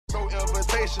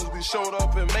invitations, we showed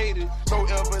up and made it. No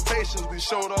invitations, we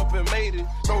showed up and made it.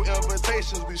 No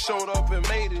invitations, we showed up and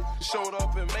made it. Showed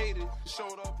up and made it.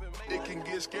 Showed up and made it. It can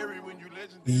get scary when you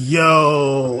legendary.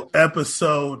 Yo,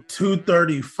 episode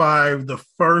 235, the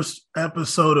first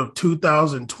episode of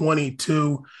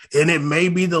 2022, and it may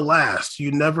be the last.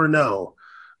 You never know.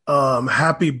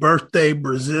 Happy birthday,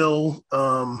 Brazil.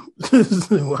 I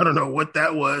don't know what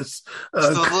that was.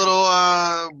 The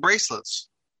little bracelets.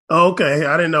 Okay,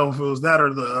 I didn't know if it was that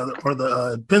or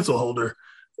the pencil holder.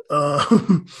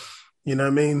 You know what I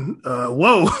mean?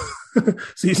 Whoa.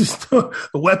 So you just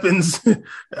weapons.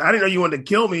 I didn't know you wanted to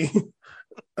kill me.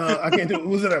 I can't tell.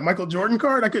 Was it a Michael Jordan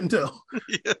card? I couldn't tell.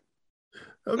 Yeah.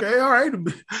 Okay, all right.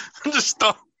 Just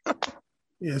stop.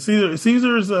 Yeah,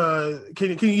 Caesar's.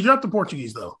 Can you drop the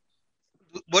Portuguese though?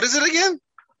 What is it again?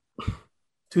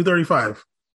 235.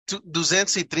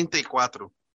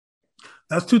 234.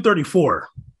 That's 234.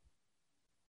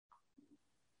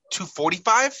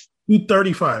 245?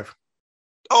 235.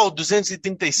 Oh,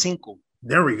 235.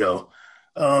 There we go.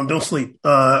 Don't sleep.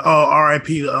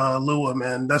 R.I.P. Lua,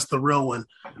 man. That's the real one.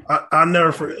 I'll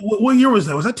never forget. What year was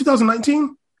that? Was that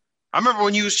 2019? I remember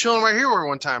when you was chilling right here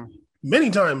one time. Many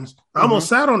times. I almost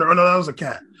sat on her. Oh, no, that was a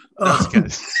cat.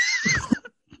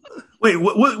 Wait,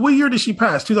 what year did she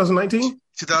pass? 2019?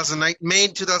 May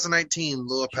 2019,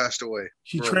 Lua passed away.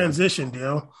 She transitioned,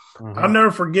 I'll never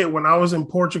forget when I was in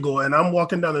Portugal and I'm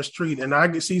walking down the street and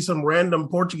I see some random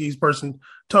Portuguese person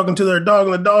talking to their dog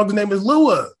and the dog's name is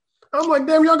Lua. I'm like,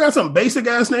 damn, y'all got some basic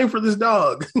ass name for this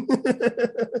dog.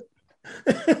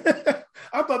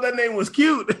 I thought that name was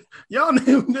cute. Y'all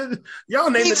named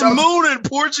it's the dog. Moon in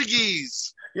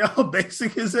Portuguese. Y'all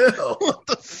basic as hell. What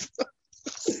the fuck?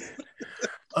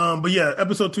 But yeah,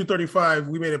 episode 235,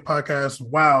 we made a podcast.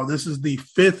 Wow, this is the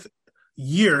 5th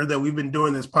year that we've been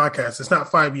doing this podcast. It's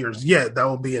not 5 years yet. That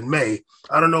will be in May.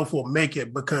 I don't know if we'll make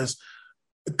it because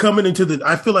coming into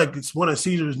I feel like it's one of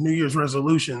Caesar's New Year's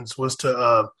resolutions was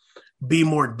to be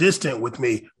more distant with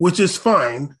me, which is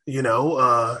fine.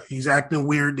 He's acting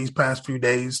weird these past few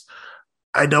days.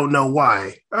 I don't know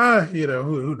why.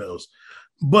 Who knows?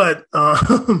 But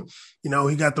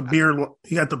he got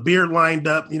the beard lined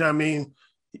up. You know what I mean?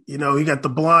 He got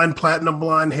the platinum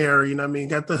blonde hair. You know what I mean?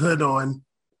 Got the hood on.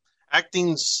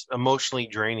 Acting's emotionally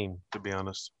draining, to be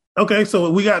honest. Okay, so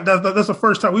we got that's the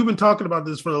first time we've been talking about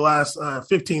this for the last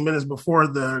 15 minutes before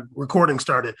the recording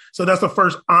started. So that's the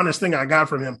first honest thing I got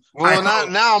from him. Well,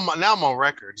 now I'm on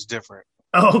record. It's different.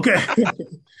 Oh, okay.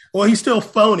 Well, he's still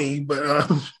phony,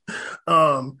 but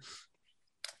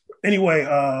anyway,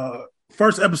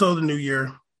 first episode of the new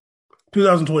year,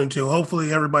 2022.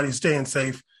 Hopefully everybody's staying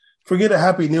safe. Forget a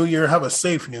happy new year. Have a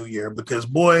safe new year because,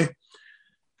 boy,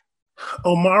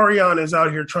 Omarion is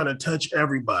out here trying to touch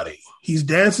everybody. He's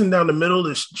dancing down the middle of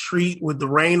the street with the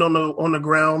rain on the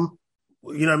ground.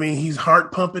 You know what I mean? He's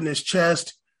heart pumping his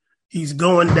chest. He's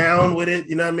going down with it.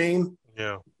 You know what I mean?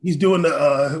 Yeah. He's doing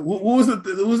the what was it?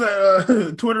 What was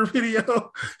that Twitter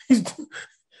video? He's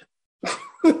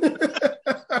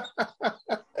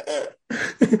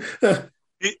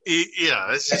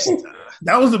yeah, it's just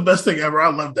that was the best thing ever. I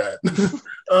love that.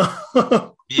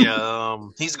 Yeah,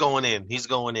 he's going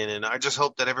in, and I just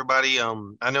hope that everybody.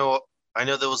 I know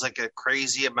there was like a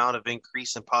crazy amount of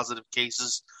increase in positive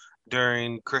cases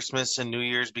during Christmas and New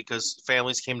Year's because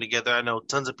families came together. I know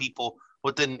tons of people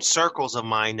within circles of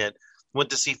mine that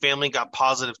went to see family, got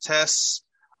positive tests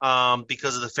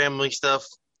because of the family stuff.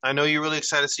 I know you're really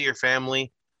excited to see your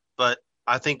family, but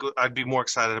I think I'd be more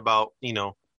excited about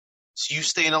you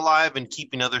staying alive and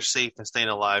keeping others safe and staying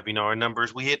alive. Our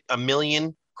numbers, we hit 1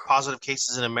 million positive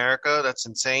cases in America. That's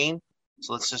insane.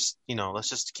 So let's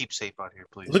just keep safe out here,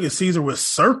 please. Look at Caesar with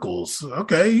circles.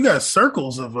 Okay, you got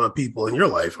circles of people in your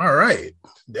life. All right,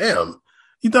 damn.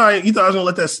 You thought I was gonna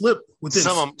let that slip with this?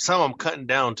 Some of them cutting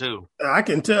down too. I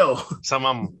can tell. Some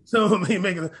of them.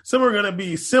 Some are gonna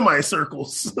be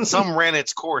semicircles. Some ran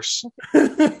its course. Some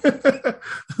of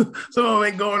them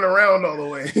ain't going around all the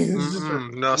way.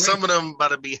 No, some of them about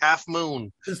to be half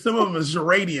moon. Some of them is a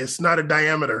radius, not a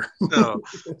diameter. No,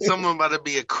 some of them about to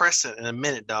be a crescent in a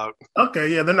minute, dog.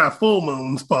 Okay, yeah, they're not full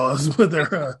moons, pause, but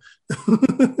they're.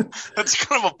 That's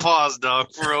kind of a pause, dog.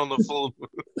 We're on the full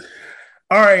moon.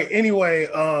 All right. Anyway,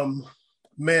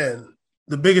 man,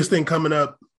 the biggest thing coming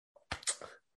up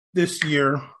this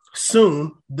year,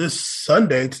 soon, this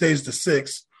Sunday, today's the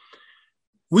 6th,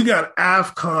 we got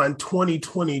AFCON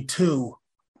 2022.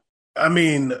 I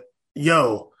mean,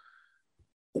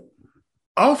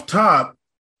 off top,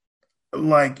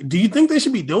 like, do you think they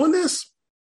should be doing this?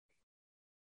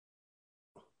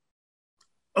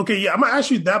 Okay, yeah, I'm gonna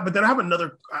ask you that, but then I have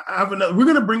another. We're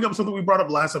gonna bring up something we brought up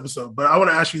last episode, but I want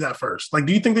to ask you that first. Like,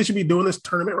 do you think they should be doing this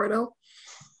tournament right now?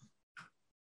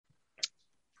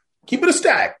 Keep it a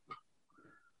stack.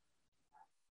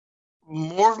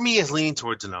 More of me is leaning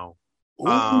towards a no.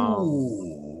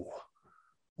 Ooh.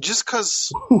 Just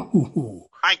because Ooh.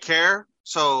 I care,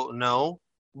 so no.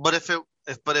 But if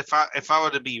I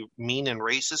were to be mean and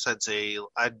racist,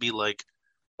 I'd be like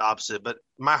the opposite. But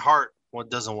my heart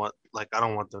doesn't want, like, I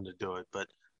don't want them to do it. But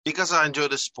because I enjoy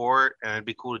the sport and it'd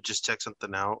be cool to just check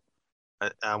something out,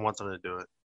 I want them to do it.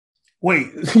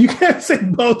 Wait, you can't say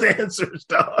both answers,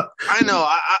 dog. I know.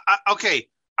 Okay.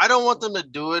 I don't want them to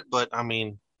do it, but I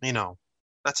mean,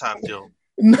 that's how I feel.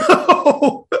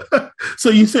 No. So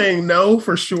you saying no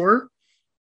for sure?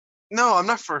 No, I'm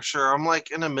not for sure. I'm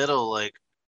like in the middle. Like,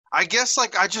 I guess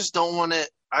like I just don't want to.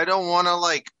 I don't want to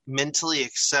like mentally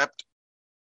accept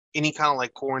any kind of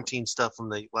like quarantine stuff from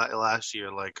the last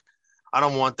year. Like, I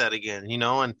don't want that again,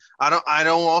 And I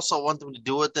don't also want them to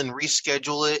do it, then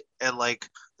reschedule it at like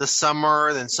the summer,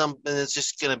 and it's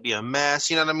just gonna be a mess.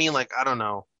 You know what I mean? Like, I don't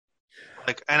know.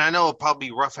 Like, and I know it'll probably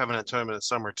be rough having a tournament in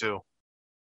summer too.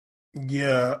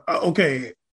 Yeah.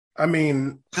 Okay. I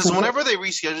mean, because whenever they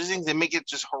reschedule things, they make it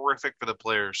just horrific for the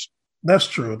players. That's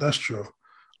true. That's true.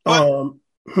 But,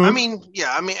 I mean,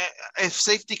 yeah. I mean, if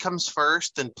safety comes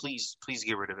first, then please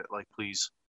get rid of it. Like,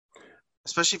 please,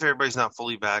 especially if everybody's not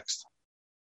fully vaxxed.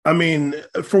 I mean,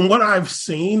 from what I've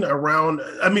seen around,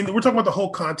 I mean, we're talking about the whole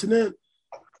continent.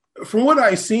 From what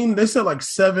I've seen, they said like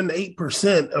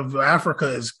 7-8% of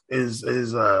Africa is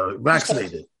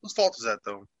vaccinated. Whose fault is that,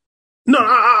 though? No,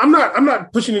 I'm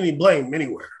not pushing any blame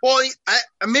anywhere. Well,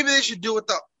 maybe they should do it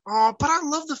but I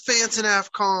love the fans in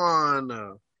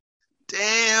AFCON.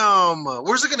 Damn.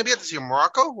 Where's it going to be at this year?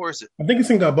 Morocco? Where is it? I think it's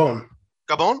in Gabon.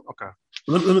 Gabon? Okay.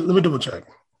 Let me double check.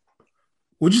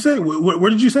 What'd you say? Where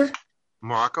did you say?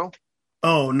 Morocco?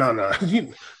 Oh, no.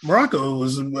 Morocco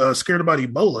was scared about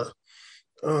Ebola.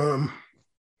 Damn,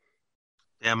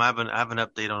 I have an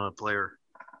update on a player.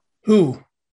 Who?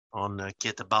 On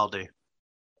Keita Balde.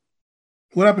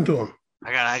 What happened to him?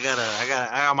 I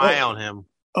got my eye on him.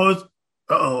 Oh,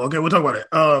 okay. We'll talk about it.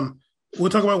 We'll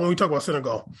talk about it when we talk about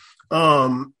Senegal.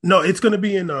 No, it's going to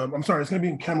be in. I'm sorry, it's going to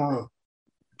be in Cameroon.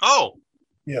 Oh,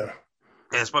 yeah.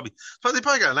 Yeah, they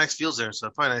probably got nice fields there and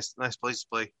stuff. Probably nice place to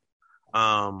play.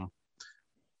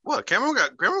 What Cameroon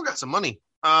got some money.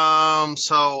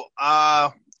 So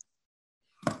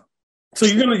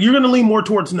you're gonna lean more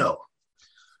towards no.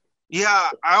 Yeah,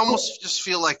 I almost just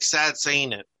feel like sad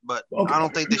saying it, but okay. I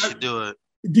don't think they should do it.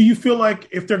 Do you feel like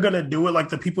if they're going to do it, like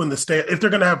the people in the state, if they're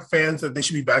going to have fans, that they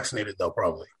should be vaccinated, though,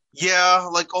 probably? Yeah,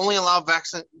 like only allow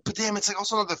vaccine. But damn, it's like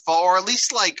also another fall, or at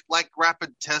least like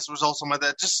rapid test results, something like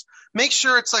that. Just make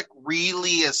sure it's like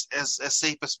really as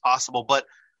safe as possible. But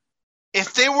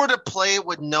if they were to play it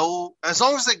with as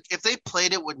long as if they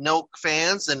played it with no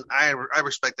fans, then I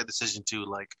respect that decision too.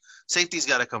 Like, safety's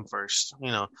got to come first,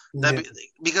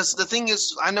 because the thing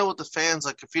is, I know with the fans,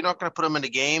 like if you're not going to put them in the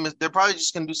game, they're probably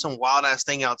just going to do some wild ass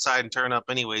thing outside and turn up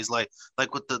anyways. Like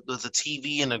with the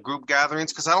TV and the group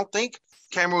gatherings, because I don't think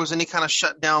Cameroon was any kind of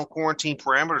shutdown quarantine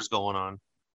parameters going on.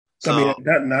 So, I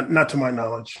mean, not to my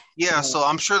knowledge. Yeah, so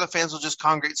I'm sure the fans will just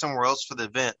congregate somewhere else for the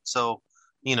event. So,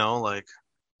 like.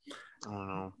 I don't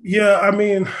know. Yeah, I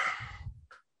mean,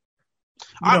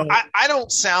 I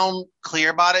don't sound clear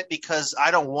about it because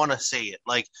I don't want to say it.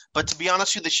 Like, but to be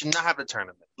honest with you, they should not have the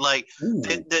tournament. Like,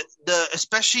 the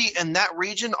especially in that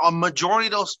region, a majority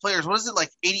of those players, what is it,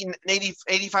 like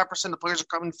 85% of the players are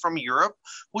coming from Europe,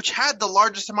 which had the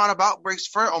largest amount of outbreaks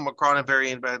for Omicron and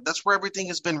variant. That's where everything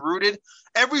has been rooted.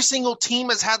 Every single team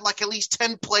has had like at least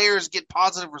 10 players get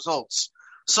positive results.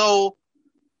 So,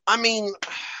 I mean,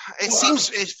 it seems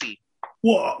iffy.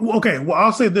 Well, okay. Well,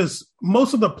 I'll say this.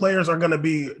 Most of the players are going to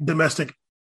be domestic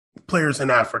players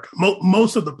in Africa.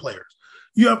 Most of the players.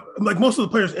 You have, like, most of the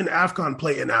players in AFCON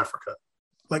play in Africa,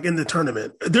 like in the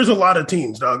tournament. There's a lot of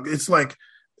teams, dog. It's like.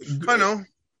 I know.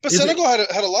 But Senegal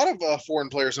had a lot of foreign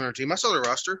players on their team. I saw their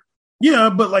roster. Yeah,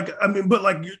 but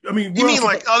you mean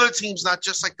like other teams, not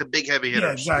just like the big heavy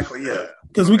hitters? Yeah, exactly. Yeah,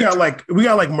 because we got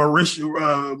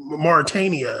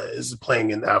Mauritania is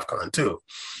playing in AFCON too.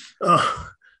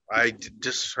 I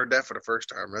just heard that for the first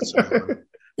time. That's a new one.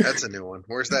 That's a new one.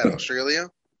 Where's that? Australia?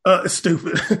 It's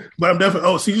stupid, but I'm definitely.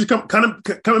 Oh, so you just coming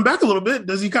back a little bit.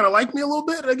 Does he kind of like me a little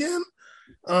bit again?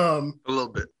 A little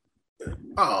bit.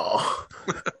 Oh,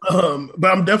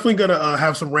 but I'm definitely gonna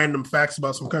have some random facts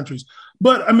about some countries.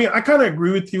 But I mean, I kind of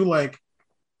agree with you. Like,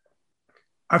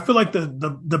 I feel like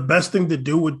the best thing to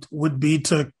do would be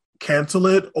to cancel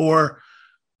it or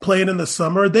play it in the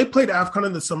summer. They played AFCON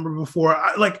in the summer before.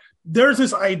 there's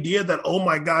this idea that, oh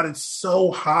my God, it's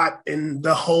so hot in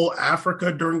the whole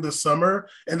Africa during the summer.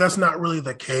 And that's not really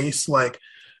the case. Like,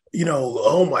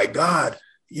 oh my God,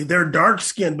 they're dark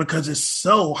skinned because it's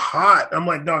so hot. I'm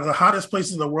like, dog, the hottest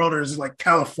places in the world is like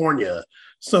California.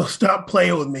 So stop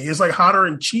playing with me. It's like hotter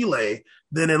in Chile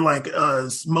than in like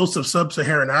most of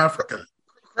sub-Saharan Africa.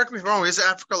 Correct me if I'm wrong. Is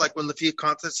Africa like one of the few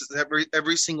continents that have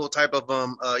every single type of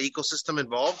ecosystem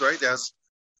involved? Right?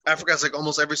 Africa has like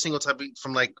almost every single type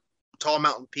from like tall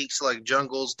mountain peaks to like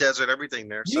jungles, desert, everything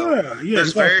there. So there's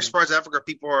exactly. various parts of Africa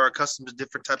people are accustomed to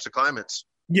different types of climates.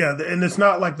 Yeah, and it's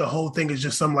not like the whole thing is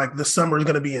just some like the summer is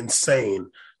going to be insane.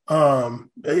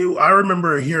 I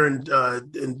remember here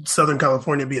in Southern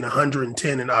California being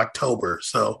 110 in October.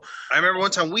 So I remember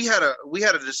one time we had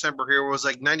a December here where it was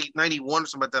like 90, 91 or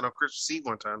something like that on Christmas Eve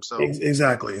one time. So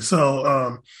exactly.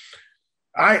 So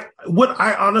I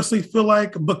honestly feel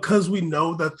like, because we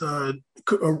know that the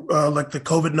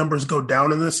COVID numbers go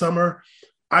down in the summer,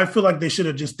 I feel like they should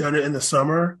have just done it in the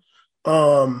summer.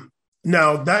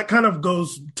 Now that kind of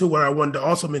goes to what I wanted to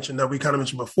also mention that we kind of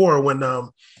mentioned before when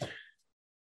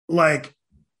like,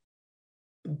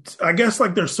 I guess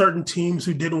like there's certain teams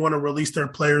who didn't want to release their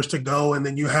players to go. And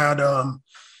then you had,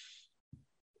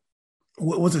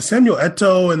 what was it, Samuel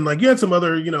Eto'o, and like you had some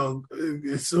other,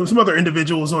 some other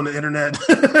individuals on the internet.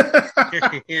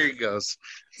 Here he goes.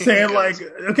 Saying like,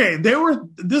 okay,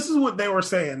 this is what they were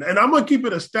saying. And I'm going to keep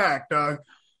it a stack, dog.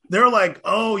 They're like,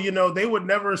 oh, they would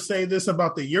never say this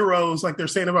about the Euros like they're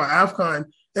saying about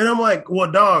AFCON. And I'm like, well,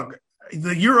 dog,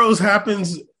 the Euros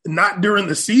happens not during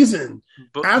the season.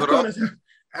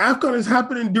 AFCON is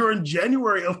happening during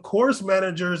January. Of course,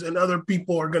 managers and other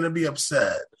people are going to be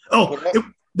upset.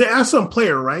 They asked some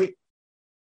player, right?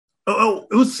 Oh,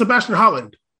 it was Sebastian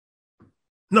Holland.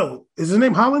 No, is his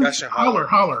name Holland?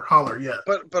 Holler, yeah.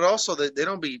 But also they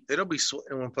don't be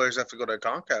sweating when players have to go to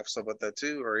CONCACAF stuff like that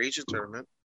too, or Asia tournament.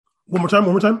 One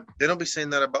more time. They don't be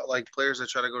saying that about like players that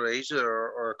try to go to Asia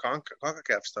or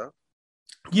CONCACAF stuff.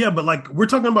 Yeah, but like we're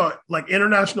talking about like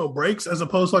international breaks as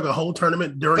opposed to like a whole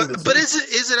tournament during the season. But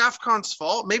is it AFCON's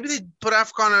fault? Maybe they put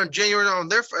AFCON on January on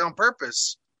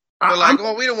purpose. They're like,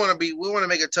 we want to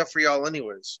make it tough for y'all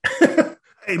anyways.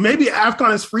 Hey, maybe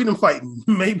AFCON is freedom fighting.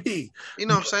 Maybe. You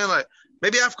know what I'm saying? Like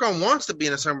maybe AFCON wants to be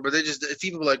in the summer, but if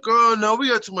people are like, oh no, we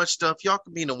got too much stuff. Y'all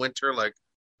can be in the winter. Like,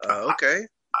 okay.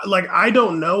 I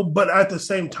don't know, but at the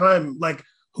same time, like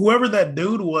whoever that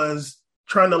dude was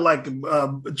trying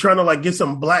to get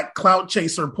some black clout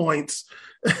chaser points.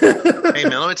 Hey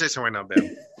man, let me tell you something right now,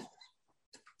 Ben.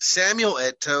 Samuel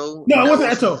Eto'o. No, it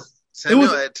wasn't Eto'o. Samuel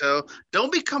Eto'o.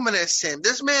 Don't be coming at Sam.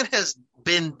 This man has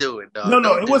been doing it, dog.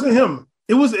 No, it wasn't him.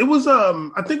 It was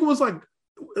I think it was like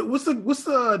what's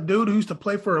the dude who used to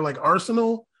play for like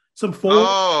Arsenal? Some forward?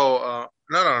 Oh,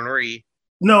 not Henry.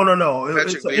 No.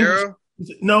 Patrick Vieira?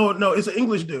 No, it's an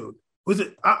English dude. Was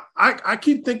it? I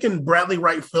keep thinking Bradley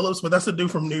Wright Phillips, but that's a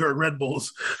dude from New York Red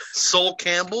Bulls. Sol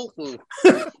Campbell?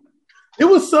 It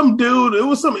was some dude. It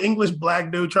was some English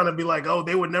black dude trying to be like, oh,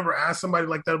 they would never ask somebody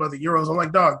like that about the Euros. I'm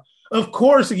like, dog, of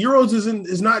course the Euros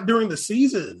is not during the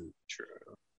season. True.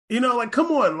 Like,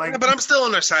 come on. Like, yeah, but I'm still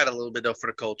on their side a little bit, though, for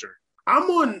the culture. I'm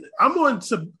on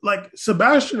like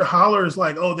Sebastian Haller is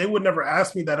like, oh, they would never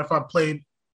ask me that if I played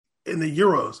in the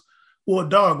Euros. Well,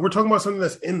 dog, we're talking about something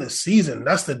that's in the season.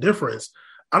 That's the difference.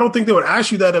 I don't think they would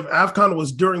ask you that if AFCON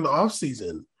was during the off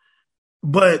season.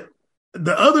 But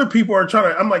the other people are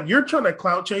trying to, I'm like, you're trying to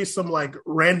clout chase some like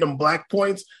random black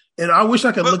points. And I wish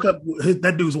I could look up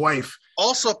that dude's wife.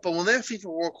 Also, but when they have FIFA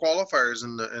World Qualifiers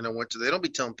in the winter, they don't be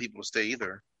telling people to stay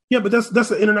either. Yeah, but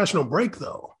that's an international break,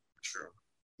 though. True.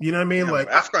 You know what I mean? Yeah, like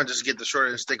AFCON just get the short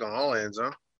end stick on all ends,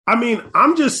 huh? I mean,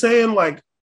 I'm just saying, like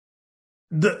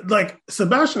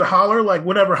Sebastian Haller, like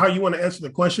whatever, how you want to answer the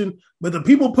question, but the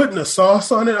people putting the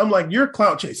sauce on it, I'm like, you're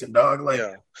clout chasing, dog. Like,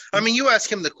 yeah. I mean, you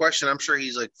ask him the question, I'm sure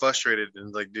he's like frustrated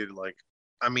and like, dude, like,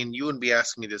 I mean, you wouldn't be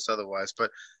asking me this otherwise,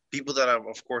 but people that are,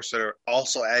 of course, that are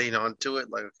also adding on to it,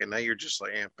 like, okay, now you're just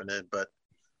like amping it, but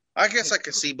I guess I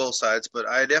can see both sides, but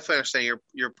I definitely understand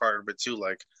your part of it too.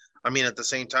 Like, I mean, at the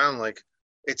same time, like,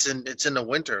 it's in the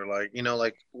winter, like,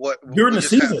 like what during the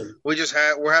season.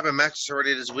 We're having matches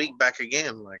already this week back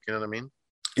again, like, you know what I mean?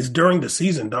 It's during the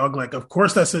season, dog. Like, of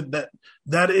course,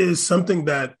 that is something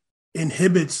that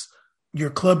inhibits your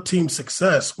club team's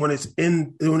success when it's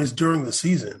during the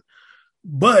season.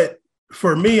 But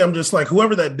for me, I'm just like,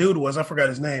 whoever that dude was, I forgot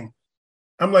his name.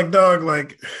 I'm like, dog,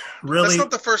 like, really? That's not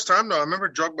the first time though. I remember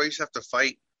Drogba used to have to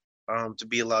fight to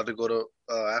be allowed to go to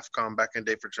AFCON back in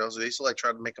the day for Chelsea. They used to like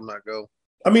try to make him not go.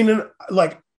 I mean,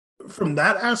 like from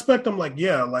that aspect, I'm like,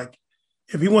 yeah, like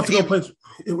if he wants to go play,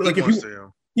 like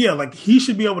Yeah, like he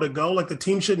should be able to go. Like the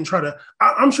team shouldn't try to.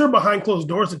 I'm sure behind closed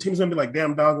doors, the team's gonna be like,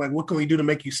 "Damn dog, like what can we do to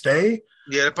make you stay?"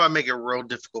 Yeah, it'd probably make it real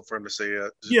difficult for him to say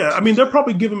that. Yeah, I mean they'll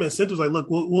probably give him incentives. Like, look,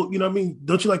 we'll you know what I mean?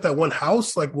 Don't you like that one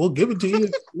house? Like we'll give it to you. You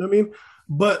know what I mean?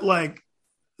 But like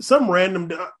some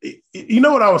random, you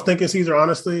know what I was thinking, Caesar?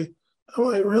 Honestly, I'm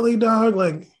like, really, dog?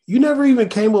 Like you never even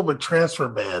came up with transfer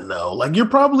ban though. Like you're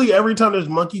probably every time there's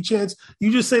monkey chance, you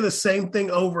just say the same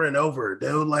thing over and over,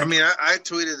 dude. Like I mean, I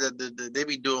tweeted that they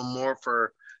be doing more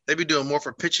for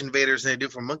pitch invaders than they do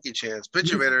for monkey chance.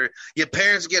 Pitch invader, your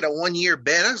parents get a 1-year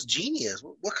ban. That's genius.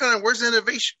 Where's the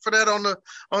innovation for that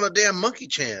on a damn monkey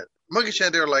chant? Monkey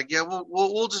chant, they're like, yeah,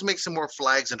 we'll just make some more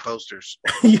flags and posters.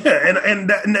 yeah, and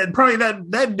that probably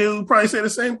that dude probably said the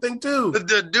same thing too.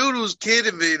 The dude who's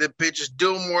kidding me, the pitch is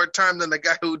doing more time than the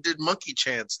guy who did monkey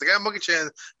chants. The guy monkey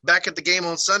chant back at the game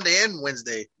on Sunday and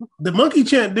Wednesday. The monkey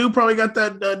chant dude probably got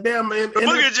that damn. The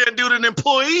monkey chant dude, an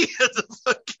employee.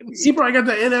 He probably got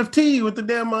the NFT with the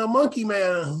damn monkey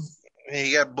man.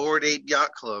 He got Bored Ape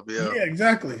Yacht Club. Yeah,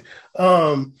 exactly.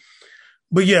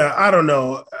 But yeah, I don't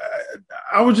know.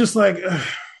 I was just like,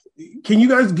 can you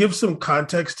guys give some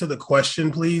context to the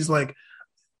question, please? Like,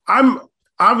 I'm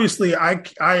obviously I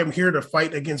am here to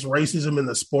fight against racism in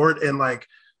the sport and like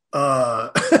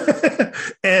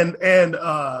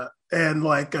and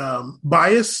like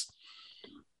bias,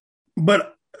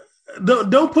 but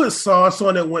don't put sauce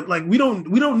on it when like we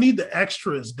don't need the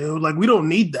extras, dude. Like we don't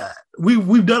need that.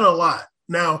 We've done a lot.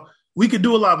 Now we could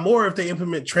do a lot more if they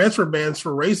implement transfer bans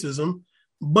for racism.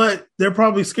 But they're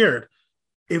probably scared.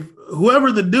 If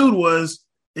whoever the dude was,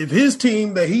 if his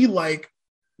team that he like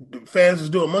fans was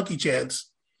doing monkey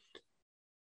chants,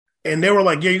 and they were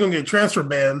like, "Yeah, you're gonna get a transfer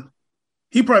ban,"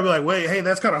 he'd probably be like, "Wait, hey,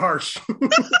 that's kind of harsh."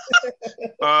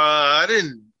 I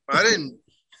didn't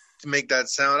make that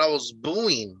sound. I was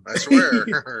booing. I swear.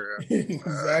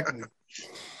 Exactly.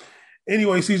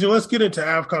 Anyway, Caesar, let's get into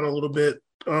AFCON a little bit.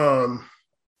 I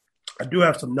do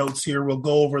have some notes here. We'll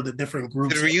go over the different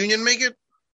groups. Did Reunion make it?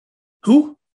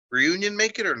 Who? Reunion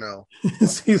make it or no?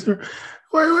 Caesar,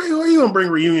 why are you gonna bring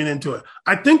Reunion into it?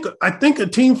 I think a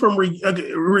team from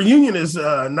Reunion is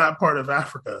not part of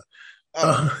Africa.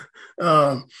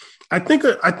 Oh. I think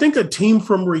a team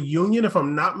from Reunion, if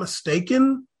I'm not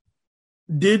mistaken,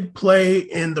 did play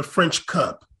in the French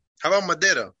Cup. How about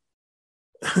Madeira?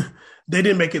 They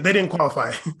didn't make it. They didn't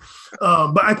qualify.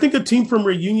 But I think a team from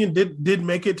Reunion did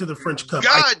make it to the French Cup.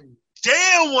 God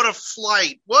damn, what a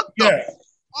flight. What the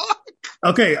fuck?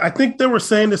 Okay, I think they were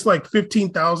saying it's like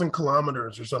 15,000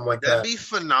 kilometers or something like that. That'd be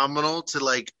phenomenal to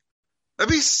like,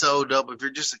 that'd be so dope if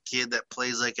you're just a kid that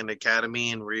plays like an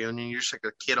academy in Reunion. You're just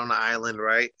like a kid on the island,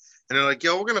 right? And they're like,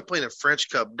 yo, we're going to play in a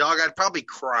French Cup. Dog, I'd probably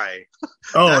cry.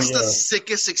 That's the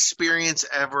sickest experience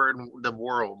ever in the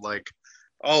world. Like,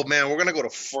 oh man, we're going to go to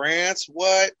France?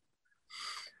 What?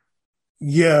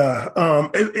 Yeah.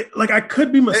 Like I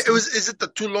could be mistaken. Is it the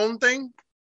Toulon thing?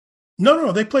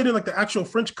 No, they played in like the actual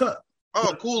French Cup.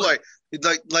 Oh, cool! Like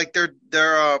they're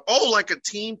like a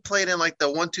team played in like the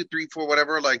 1, 2, 3, 4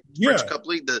 whatever French Cup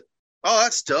league.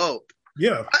 That's dope.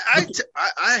 Yeah,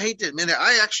 I hate to admit it.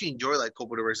 I actually enjoy like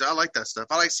Copa del Rey. I like that stuff.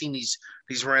 I like seeing these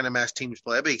random ass teams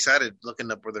play. I'd be excited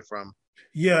looking up where they're from.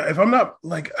 Yeah, if I'm not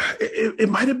like it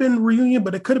might have been Reunion,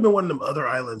 but it could have been one of them other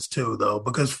islands too, though,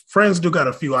 because France do got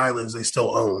a few islands they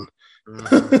still own.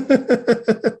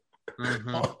 Mm-hmm.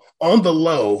 On the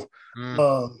low.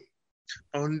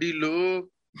 On the low.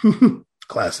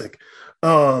 Classic.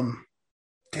 Damn,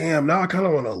 now I kind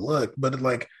of want to look, but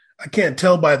like I can't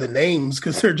tell by the names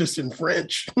because they're just in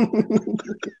French.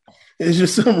 It's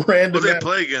just some random. Who they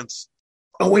play against?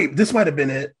 Oh wait, this might have been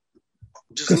it.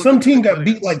 Because some team got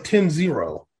beat like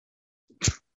 10-0.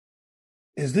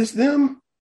 Is this them?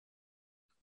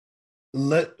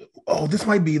 This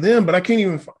might be them, but I can't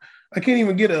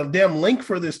even get a damn link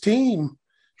for this team.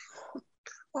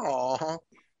 Aww.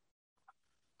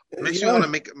 Makes you want to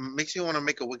make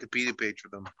a Wikipedia page for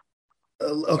them.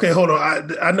 Okay, hold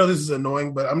on. I know this is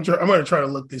annoying, but I'm going to try to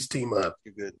look this team up.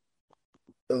 You're good.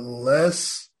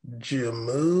 Les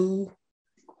Jamu.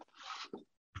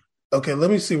 Okay,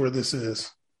 let me see where this is.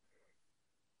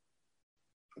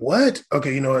 What?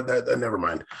 Okay, you know what? That never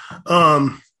mind.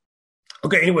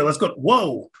 Okay, anyway, let's go.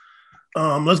 Whoa.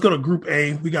 Let's go to Group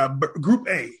A. We got Group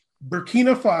A: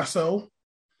 Burkina Faso,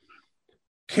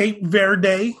 Cape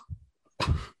Verde,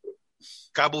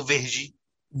 Cabo Verde.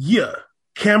 Yeah,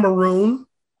 Cameroon,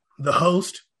 the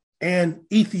host, and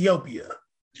Ethiopia.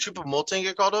 Did Choupo-Moting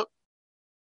get called up?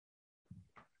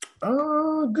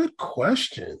 Good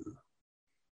question.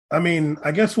 I mean,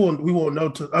 I guess we won't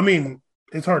know. I mean,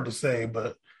 it's hard to say,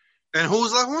 but. And who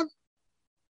was that one?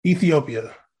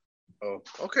 Ethiopia. Oh,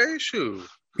 okay, shoot.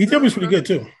 Ethiopia's pretty good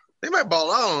too. They might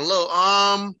ball out on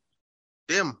low.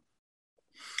 Them.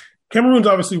 Cameroon's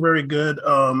obviously very good.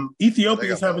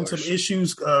 Ethiopia is got having some ballers.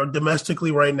 issues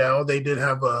domestically right now. They did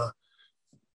have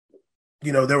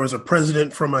there was a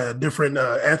president from a different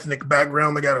ethnic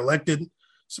background that got elected.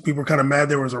 So people were kind of mad.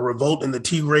 There was a revolt in the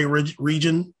Tigray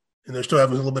region, and they're still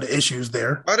having a little bit of issues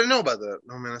there. I didn't know about that.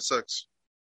 Oh man, that sucks.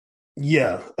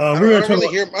 Yeah, I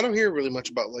don't hear really much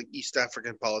about like East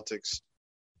African politics.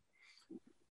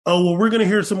 Oh well, we're going to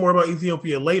hear some more about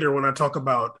Ethiopia later when I talk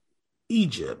about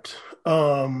Egypt.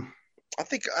 I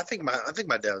think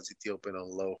my dad was Ethiopian on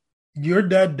low. Your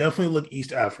dad definitely looked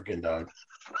East African, dog.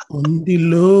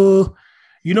 Undilo.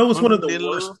 You know what's one of the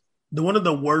worst? One of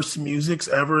the worst musics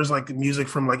ever is like music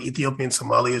from like Ethiopia and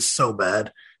Somalia is so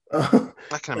bad. I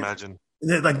can imagine.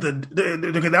 Like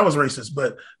okay, that was racist,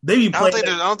 but they be I playing.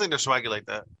 don't think they're swaggy like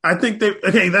that. I think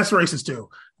that's racist too.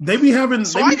 They be having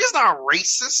swag is not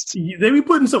racist. They be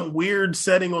putting some weird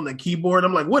setting on the keyboard.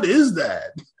 I'm like, what is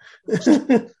that?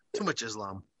 Too much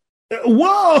Islam.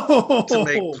 Whoa!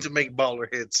 To make baller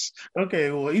hits. Okay,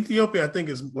 well, Ethiopia I think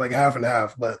is like half and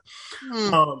half, but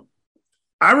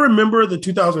I remember the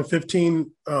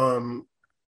 2015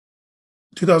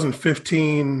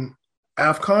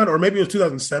 AFCON, or maybe it was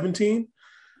 2017.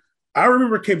 I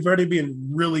remember Cape Verde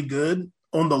being really good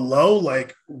on the low,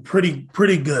 like pretty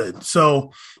good.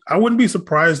 So I wouldn't be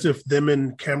surprised if them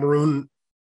and Cameroon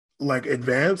like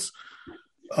advance.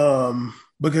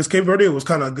 Because Cape Verde was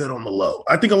kind of good on the low.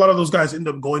 I think a lot of those guys end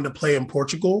up going to play in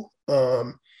Portugal,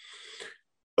 or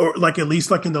like at least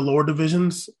like in the lower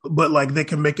divisions, but like they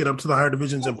can make it up to the higher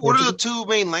divisions in Portugal. What are the two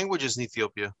main languages in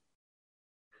Ethiopia?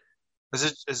 Is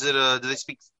it do they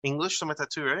speak English, something like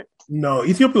that too, right? No,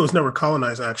 Ethiopia was never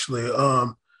colonized actually.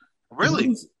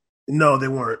 Really? No, they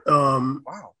weren't.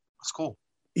 Wow, that's cool.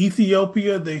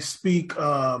 Ethiopia, they speak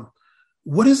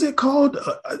what is it called?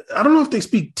 I don't know if they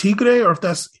speak Tigray or if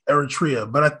that's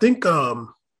Eritrea, but I think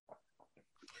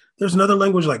there's another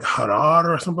language like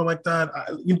Harar or something like that.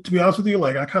 To be honest with you,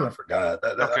 like I kind of forgot.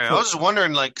 Okay, I was just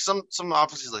wondering, like some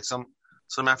obviously like some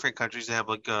African countries they have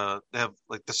like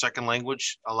the second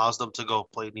language allows them to go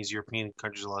play in these European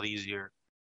countries a lot easier.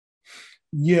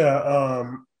 Yeah.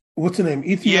 What's the name?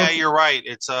 Ethiopia. Yeah, you're right.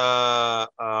 It's they have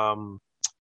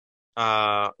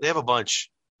a bunch.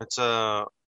 It's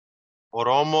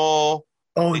Oromo.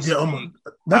 Oh yeah, Oromo.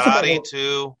 That's Harari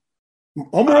too.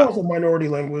 Oromo is a minority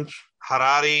language.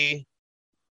 Harari.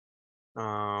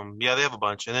 Yeah, they have a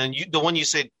bunch, and then the one you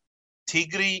said,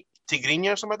 Tigrinya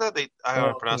or something like that. I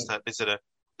don't pronounce that. They said it.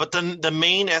 But the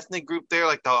main ethnic group there,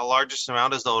 like the largest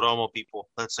amount, is the Oromo people.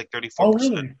 That's like 34%. Oh,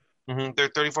 really? Mm-hmm. They're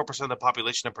 34% of the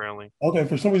population, apparently. Okay,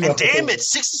 for some reason. And damn it,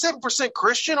 67%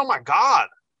 Christian. Oh my God.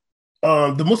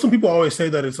 The Muslim people always say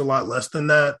that it's a lot less than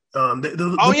that.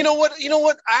 You know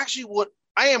what? Actually, what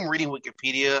I am reading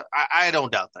Wikipedia. I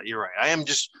don't doubt that. You're right. I am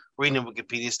just reading a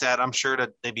Wikipedia stat. I'm sure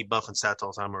that they be buffing stats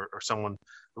all the time, or someone,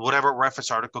 whatever reference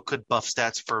article could buff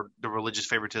stats for the religious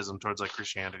favoritism towards like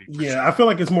Christianity. Yeah, sure. I feel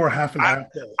like it's more half and half.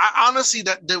 I honestly,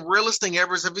 that the realest thing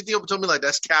ever is if Ethiopia told me like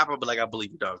that's cap, I'll be like, I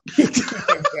believe you, dog.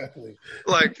 Exactly.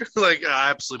 like I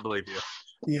absolutely believe you.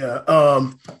 Yeah.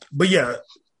 But yeah.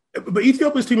 But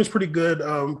Ethiopia's team is pretty good.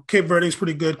 Cape Verde is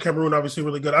pretty good. Cameroon obviously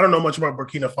really good. I don't know much about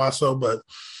Burkina Faso, but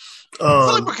I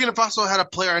feel like Burkina Faso had a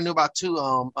player I knew about too.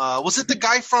 Was it the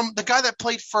guy that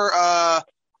played for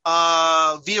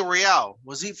Villarreal?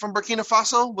 Was he from Burkina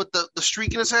Faso with the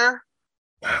streak in his hair?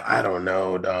 I don't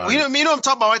know, dog. You know what I'm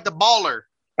talking about, right? The baller.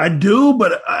 I do,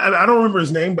 but I don't remember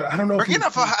his name. But I don't know. Burkina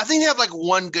Faso. I think they have like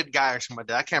one good guy or something like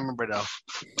that. I can't remember though.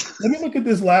 Let me look at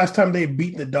this last time they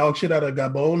beat the dog shit out of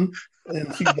Gabon.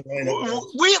 And see the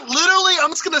we literally,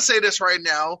 I'm just gonna say this right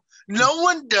now. No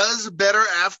one does better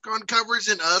AFCON coverage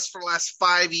than us for the last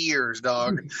 5 years,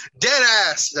 dog. Dead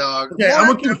ass, dog. Okay,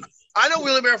 I know we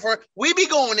live here for. We be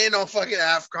going in on fucking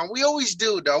AFCON. We always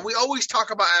do, dog. We always talk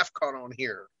about AFCON on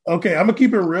here. Okay, I'm gonna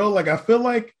keep it real. Like I feel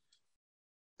like.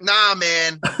 Nah,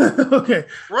 man. Okay.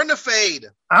 Run the fade.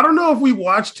 I don't know if we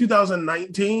watched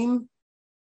 2019,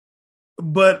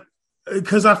 but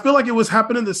because I feel like it was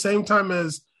happening the same time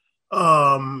as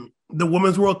the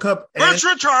Women's World Cup.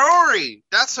 Bertrand Traore.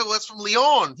 That's from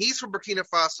Lyon. He's from Burkina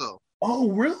Faso.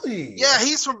 Oh, really? Yeah,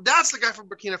 that's the guy from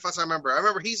Burkina Faso. I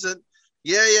remember he's in.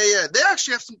 Yeah. They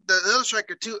actually have the other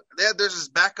striker too. There's this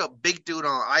backup big dude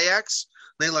on Ajax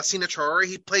named Lassina Traore.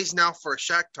 He plays now for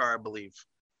Shakhtar, I believe.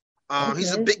 Okay.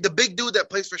 He's the big dude that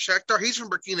plays for Shakhtar. He's from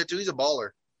Burkina too. He's a baller.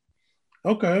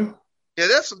 Okay. Yeah,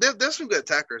 there's some good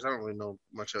attackers. I don't really know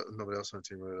much nobody else on the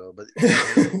team really though. But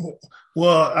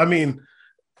well, I mean,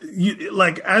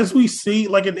 like as we see,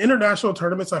 like in international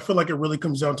tournaments, I feel like it really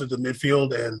comes down to the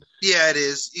midfield and Yeah, it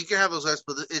is. You can have those guys,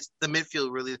 but it's the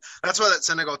midfield really. That's why that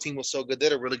Senegal team was so good. They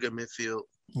had a really good midfield.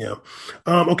 yeah.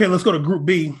 Okay, let's go to Group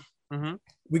B. Mm-hmm.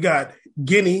 We got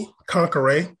Guinea,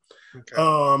 Conakry, Okay.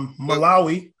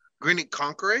 Malawi. Guinea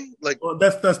Conakry, like Well,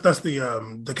 that's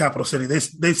the capital city. They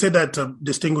said that to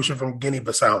distinguish it from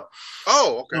Guinea-Bissau.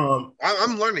 oh, okay.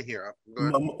 I'm learning here. Go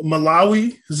ahead.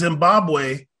 Malawi,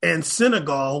 Zimbabwe, and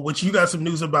Senegal, which you got some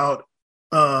news about.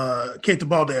 Keita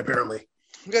Balde apparently.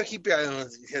 You gotta keep your eye on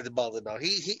the ball, dog.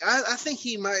 I think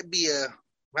he might be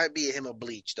him a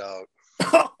bleach, dog.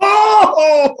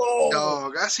 Oh,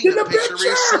 Dog, I seen a picture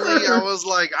recently. I was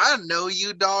like, I know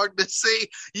you, dog. To say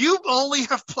you only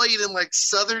have played in like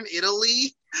southern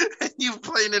Italy and you've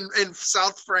played in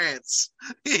South France.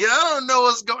 Yeah, I don't know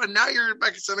what's going. Now you're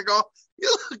back in Senegal.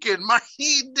 You're looking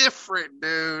mighty different,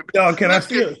 dude. Dog, can I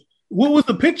see it? What was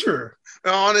the picture?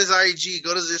 On his IG,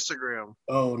 go to his Instagram.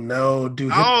 Oh no,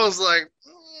 dude! I was like,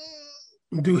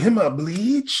 do him a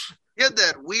bleach? he had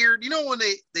that weird. You know when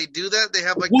they do that, they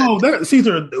have like Whoa, that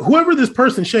Caesar, whoever this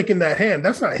person shaking that hand,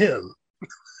 that's not him.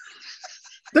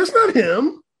 That's not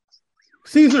him.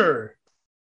 Caesar,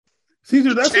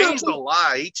 that's changed not a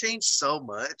lot. He changed so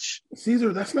much.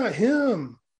 Caesar, that's not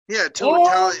him. Yeah,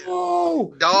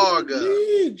 Italian dog.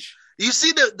 Bleach. You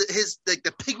see his like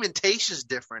the pigmentation is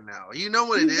different now. You know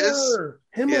what Caesar,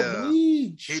 it is? him a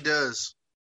bleach. He does.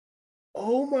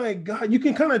 Oh my god! You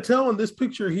can kind of tell in this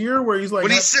picture here where he's like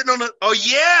when he's sitting on the. Oh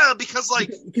yeah, because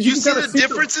like you see the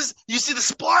differences. You see the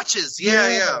splotches.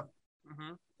 Yeah.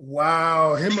 Mm-hmm.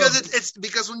 Wow, it's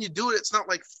because when you do it, it's not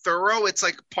like thorough. It's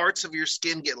like parts of your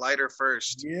skin get lighter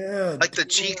first. Yeah, like the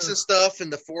cheeks and stuff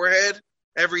and the forehead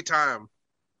every time.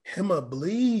 Him a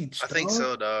bleach. I think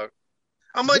so, dog.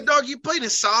 I'm like, dog, you played in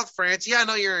South France. Yeah, I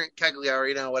know you're in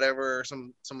Cagliari now, whatever, or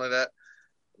something like that.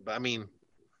 But I mean,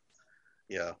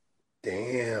 yeah.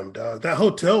 Damn, dog. That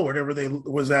hotel, whatever they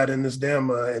was at in this damn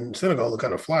in Senegal, looked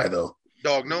kind of fly though.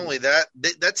 Dog, not only that,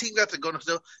 that team got to go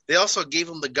to. They also gave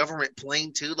them the government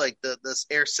plane too, like the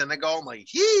Air Senegal. I'm like,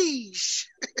 yeesh.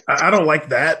 I don't like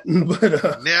that,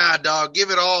 but nah, dog, give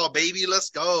it all, baby.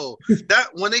 Let's go. That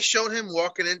when they showed him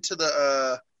walking into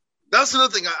the. That's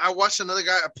another thing. I watched another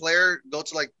guy, a player, go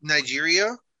to like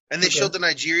Nigeria, and they showed the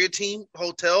Nigeria team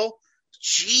hotel.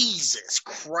 Jesus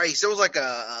Christ! It was like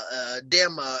a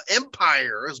damn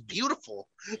empire. It was beautiful.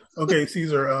 Okay,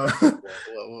 Caesar.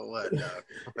 What?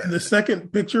 The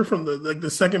second picture from the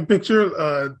second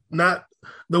picture, not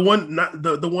the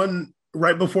one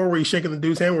right before where he's shaking the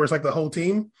dude's hand, where it's like the whole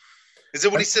team. Is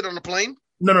it when he's sitting on the plane?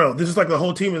 No. This is like the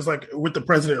whole team is like with the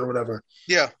president or whatever.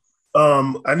 Yeah.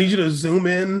 I need you to zoom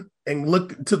in and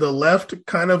look to the left,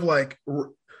 kind of like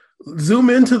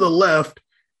zoom in to the left,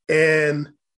 and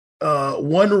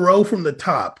one row from the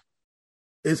top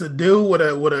is a dude with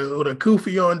a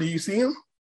kufi on. Do you see him?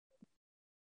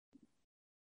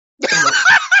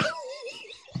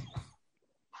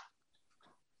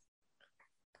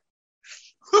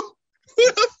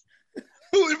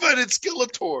 Who invited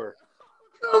Skeletor?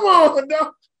 Come on,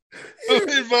 dog. Who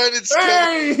invited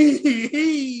Skeletor?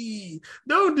 Hey,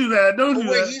 don't do that. Don't do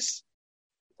that. He's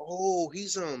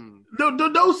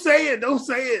Don't say it. Don't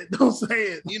say it. Don't say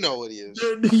it. You know what he is.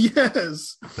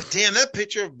 Yes. But damn, that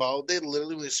picture of Balde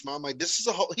literally with a smile. I'm like, this is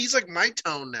he's like my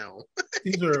tone now.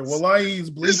 He's he's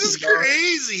bleeding. This is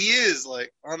crazy. He is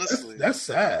like, honestly. That's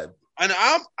sad. And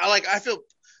I feel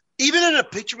even in a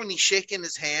picture when he's shaking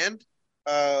his hand,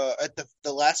 at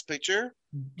the last picture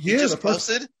he just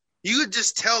posted, you could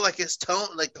just tell like his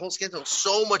tone, like the whole skin tone's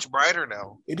so much brighter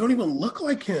now. It don't even look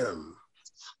like him.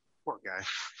 Poor guy.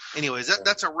 Anyways,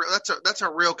 that's a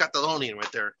real Catalonian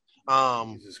right there.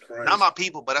 Jesus Christ. Not my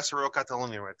people, but that's a real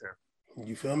Catalonian right there.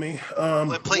 You feel me?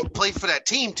 Played for that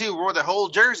team too. Wore the whole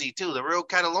jersey too. The real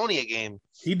Catalonia game.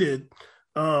 He did.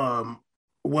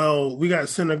 Well, we got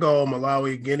Senegal,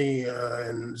 Malawi, Guinea,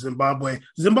 and Zimbabwe.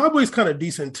 Zimbabwe's kind of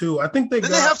decent too. I think they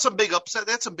have some big upset.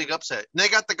 That's a big upset. And they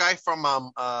got the guy from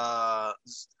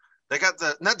They got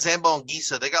not Zambo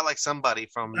Anguissa. They got like somebody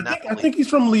from Napoli. I think he's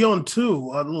from Lyon too.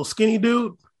 The little skinny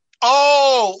dude.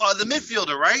 Oh, the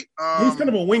midfielder, right? He's kind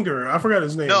of a winger. I forgot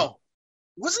his name. No,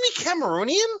 wasn't he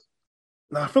Cameroonian?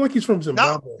 No, I feel like he's from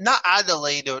Zimbabwe. Not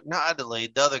Adelaide.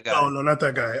 The other guy. Oh no, not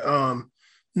that guy.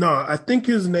 No, I think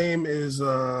his name is.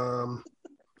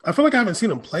 I feel like I haven't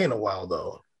seen him play in a while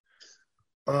though.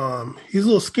 He's a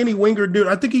little skinny winger dude.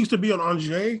 I think he used to be on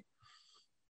Angers.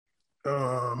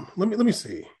 Let me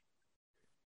see.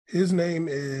 His name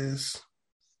is.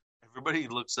 Everybody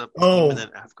looks up. Oh, and then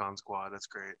AFCON squad. That's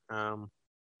great.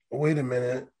 Wait a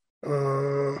minute.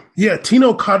 Yeah,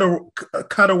 Tino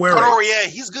Kadewere. Oh yeah,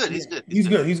 he's good. He's good. He's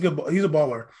good. He's good. He's a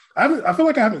baller. I feel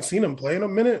like I haven't seen him play in a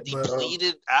minute.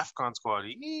 Depleted AFCON squad.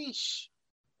 Yeesh.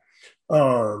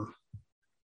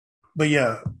 But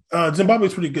yeah,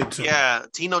 Zimbabwe's pretty good too. Yeah,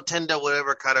 Tino Tenda,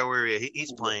 whatever Kadewere,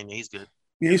 he's playing. He's good.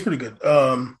 Yeah, he's pretty good.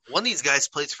 One of these guys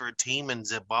plays for a team in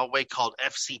Zimbabwe called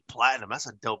FC Platinum. That's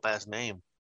a dope ass name.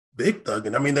 Big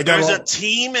thuggin'. I mean, there's a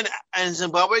team in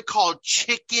Zimbabwe called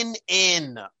Chicken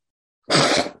Inn.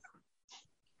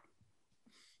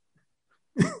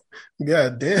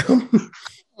 God damn.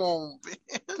 Oh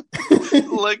man,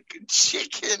 like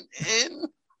Chicken Inn.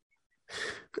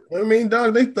 I mean,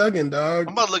 dog, they thugging, dog.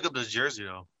 I'm about to look up this jersey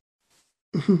though.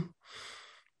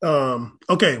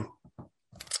 Okay.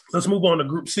 Let's move on to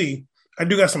Group C. I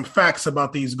do got some facts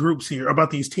about these groups here,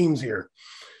 about these teams here.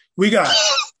 We got.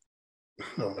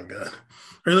 Oh my god!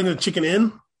 Are you looking at Chicken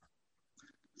Inn?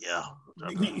 Yeah.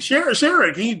 Share it.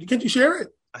 Can't you share it?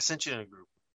 I sent you in a group.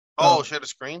 Oh, share the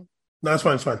screen? No, it's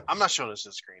fine. It's fine. I'm not showing this to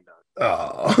the screen, dog.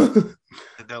 Oh.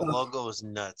 The logo is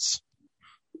nuts.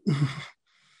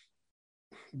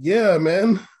 Yeah,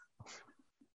 man.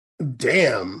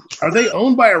 Damn. Are they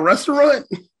owned by a restaurant?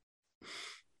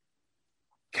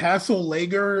 Castle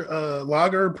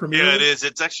Lager Premier? Yeah, it is.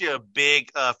 It's actually a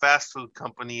big fast food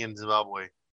company in Zimbabwe.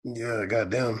 Yeah,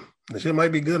 goddamn. The shit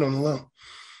might be good on the low.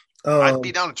 I'd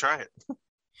be down to try it.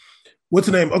 What's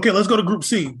the name? Okay, let's go to Group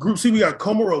C. Group C, we got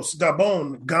Comoros,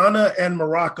 Gabon, Ghana, and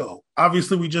Morocco.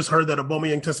 Obviously, we just heard that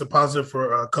Aubameyang tested positive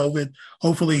for COVID.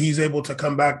 Hopefully, he's able to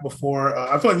come back before.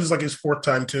 I feel like this is like his fourth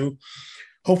time, too.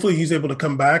 Hopefully, he's able to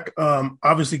come back.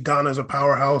 Obviously, Ghana is a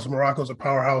powerhouse. Morocco is a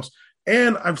powerhouse.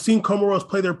 And I've seen Comoros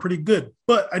play there pretty good.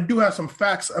 But I do have some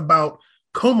facts about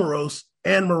Comoros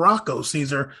and Morocco,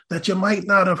 Caesar, that you might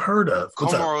not have heard of.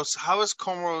 Comoros. How is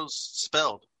Comoros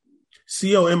spelled?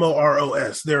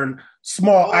 Comoros. They're a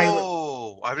small island.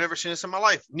 Oh, I've never seen this in my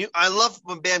life. I love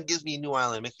when Bam gives me a new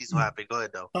island. It makes me so happy. Go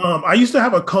ahead, though. I used to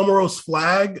have a Comoros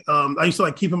flag. I used to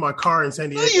like keep in my car in San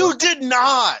Diego. No, you did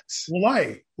not. Well,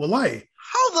 How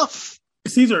the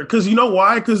Caesar? Because you know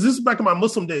why? Because this is back in my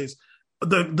Muslim days.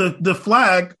 The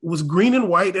flag was green and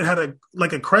white. It had a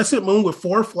crescent moon with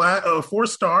four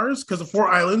stars because of 4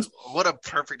 islands. What a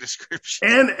perfect description.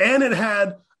 And it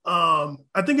had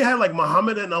I think it had like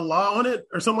Muhammad and Allah on it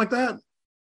or something like that.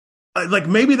 Like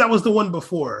maybe that was the one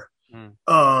before.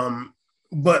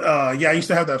 But I used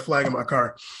to have that flag in my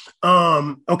car.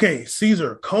 Okay,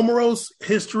 Caesar, Comoros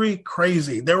history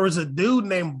crazy. There was a dude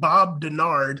named Bob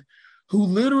Denard who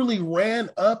literally ran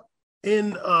up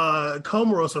in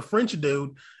Comoros, a French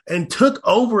dude, and took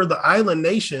over the island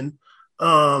nation.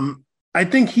 I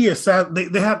think there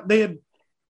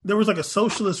was like a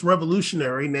socialist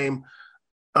revolutionary named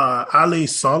Ali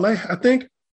Saleh, I think.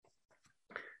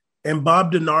 And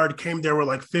Bob Denard came there with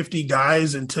like 50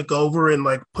 guys and took over and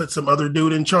like put some other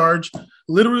dude in charge.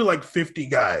 Literally like 50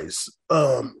 guys.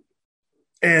 And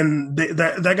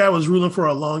that guy was ruling for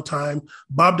a long time.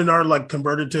 Bob Denard like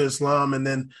converted to Islam and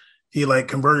then he like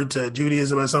converted to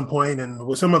Judaism at some point and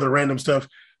with some other random stuff.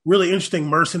 Really interesting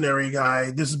mercenary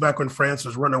guy. This is back when France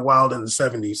was running wild in the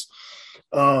 70s.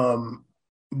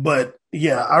 But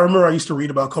yeah, I remember I used to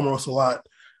read about Comoros a lot.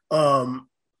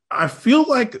 I feel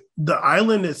like the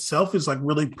island itself is like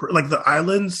really like the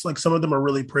islands, like some of them are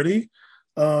really pretty.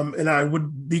 And I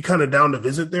would be kind of down to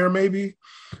visit there maybe,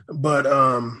 but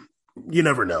you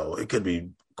never know. It could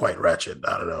be quite ratchet.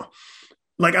 I don't know.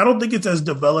 Like, I don't think it's as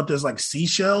developed as like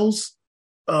Seychelles,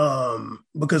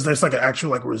 because there's like an actual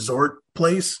like resort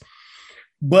place.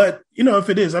 But you know, if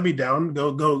it is, I'd be down.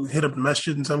 Go hit up the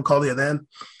masjid and something, call the adhan.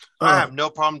 I have no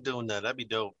problem doing that. That'd be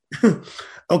dope.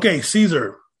 Okay,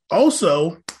 Caesar.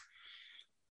 Also,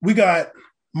 we got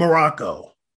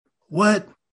Morocco. What?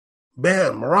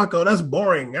 Bam, Morocco. That's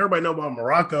boring. Everybody know about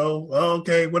Morocco.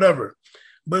 Okay, whatever.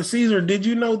 But Caesar, did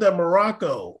you know that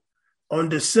Morocco on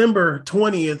December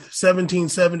 20th,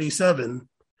 1777,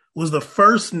 was the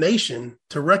first nation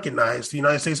to recognize the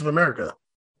United States of America?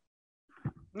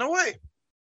 No way.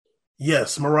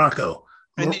 Yes, Morocco.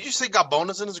 And did you say Gabon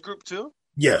is in this group too?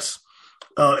 Yes.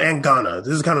 And Ghana.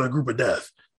 This is kind of the group of death.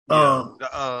 Aubameyang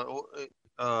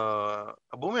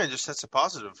just tested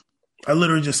positive. I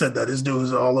literally just said that. This dude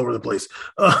is all over the place.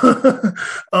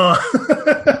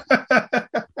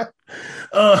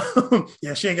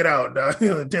 Yeah, shake it out.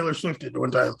 Taylor Swift did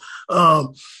one time.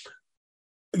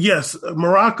 Yes,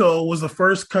 Morocco was the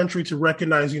first country to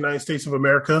recognize the United States of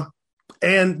America,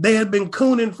 and they had been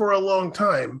cooning for a long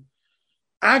time.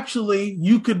 Actually,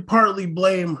 you could partly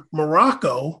blame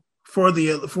Morocco for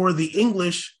the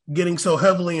English getting so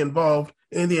heavily involved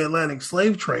in the Atlantic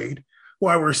slave trade.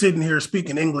 Why we're sitting here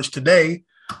speaking English today,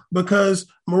 because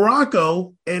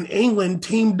Morocco and England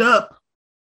teamed up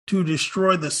to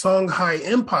destroy the Songhai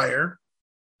Empire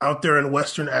out there in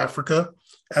Western Africa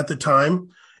at the time.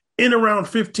 In around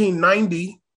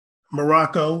 1590,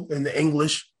 Morocco and the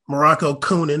English, Morocco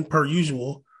cooning per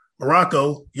usual.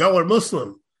 Morocco, y'all are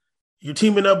Muslim. You're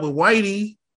teaming up with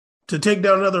Whitey to take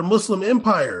down another Muslim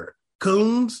empire.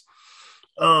 Coons.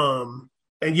 And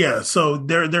yeah, so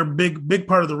they're big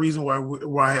part of the reason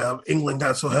why England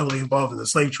got so heavily involved in the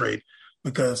slave trade,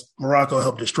 because Morocco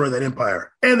helped destroy that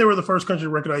empire. And they were the first country to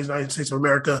recognize the United States of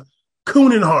America.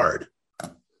 Cooning hard.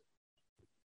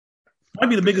 Might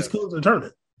be the biggest coons in the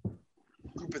tournament.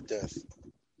 Group of death.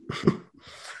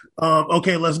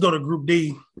 Okay, let's go to Group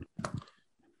D.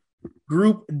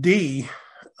 Group D.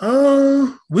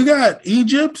 We got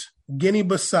Egypt,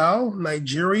 Guinea-Bissau,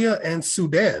 Nigeria, and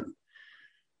Sudan.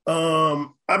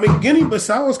 I mean,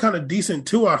 Guinea-Bissau was kind of decent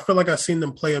too. I feel like I've seen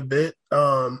them play a bit.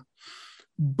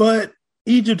 But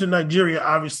Egypt and Nigeria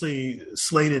obviously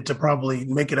slated to probably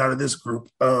make it out of this group.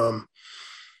 I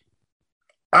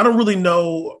don't really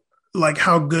know like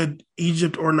how good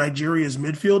Egypt or Nigeria's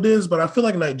midfield is, but I feel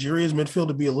like Nigeria's midfield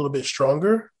to be a little bit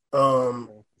stronger.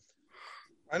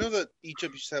 I know that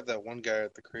Egypt used to have that one guy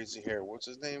with the crazy hair. What's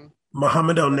his name?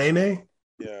 Mohamed El Nene.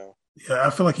 Yeah. Yeah,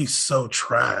 I feel like he's so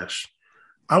trash.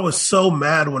 I was so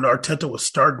mad when Arteta was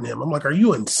starting him. I'm like, are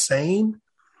you insane?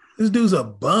 This dude's a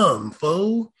bum,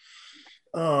 fool.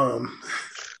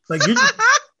 Like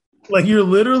you're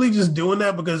literally just doing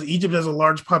that because Egypt has a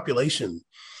large population.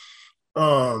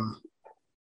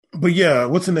 But yeah,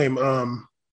 what's the name?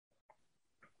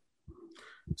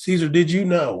 Caesar, did you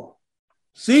know?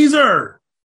 Caesar,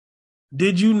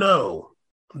 did you know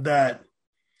that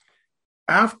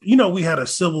after, we had a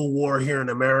civil war here in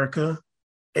America,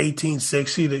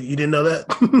 1860, that you didn't know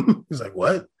that? He's like,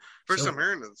 what? First time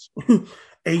hearing this.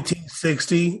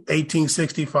 1860,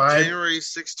 1865. January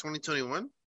 6, 2021?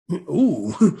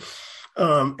 Ooh.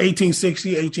 1860,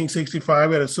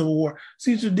 1865, had a civil war.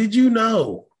 Caesar, did you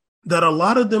know that a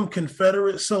lot of them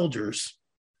Confederate soldiers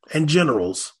and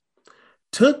generals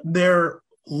took their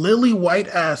lily white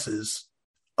asses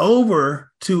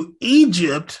over to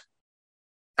Egypt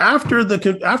after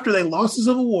they lost the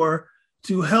Civil War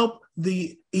to help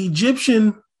the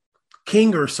Egyptian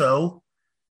king or so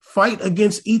fight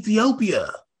against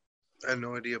Ethiopia? I had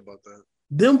no idea about that.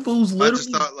 Them fools literally. I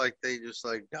just thought like they just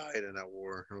like died in that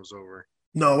war. It was over.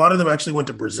 No, a lot of them actually went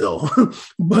to Brazil.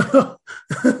 But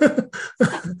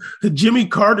Jimmy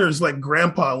Carter's like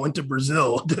grandpa went to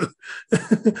Brazil.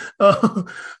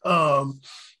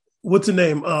 What's the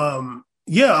name?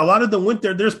 Yeah, a lot of them went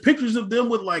there. There's pictures of them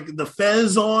with like the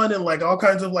fez on and like all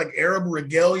kinds of like Arab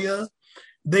regalia.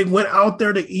 They went out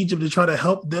there to Egypt to try to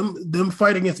help them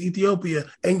fight against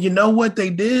Ethiopia. And you know what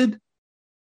they did?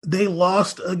 They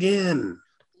lost again.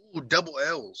 Ooh, double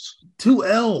L's. 2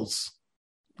 L's.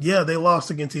 Yeah, they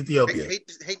lost against Ethiopia.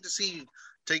 Hate to see you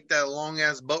take that long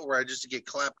ass boat ride just to get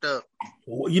clapped up.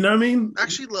 You know what I mean?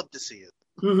 Actually, love to see it.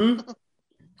 Mm-hmm.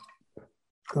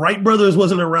 Wright brothers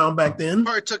wasn't around back then.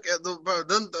 Probably took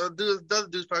the other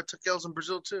dudes probably took L's in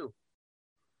Brazil too.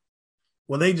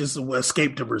 Well, they just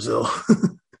escaped to Brazil.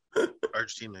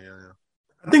 Argentina, yeah.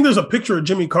 I think there's a picture of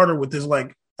Jimmy Carter with his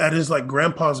like at his like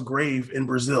grandpa's grave in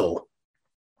Brazil.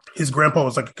 His grandpa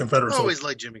was like a Confederate soldier. Always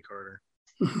liked Jimmy Carter.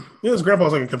 Yeah, his grandpa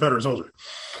was like a Confederate soldier.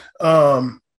 But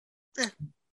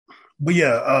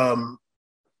yeah,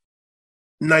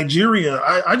 Nigeria.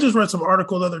 I just read some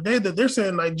article the other day that they're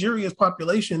saying Nigeria's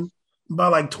population by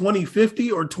like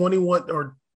 2050 or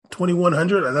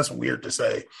 2100. That's weird to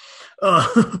say.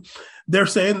 They're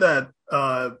saying that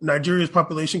Nigeria's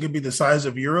population could be the size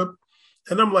of Europe,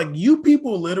 and I'm like, you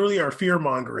people literally are fear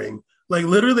mongering. Like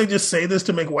literally, they just say this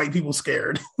to make white people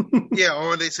scared. Yeah,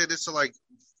 or they say this to like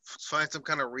find some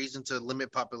kind of reason to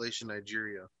limit population in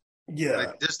Nigeria. Yeah,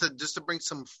 like just to bring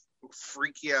some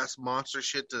freaky ass monster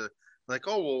shit to like,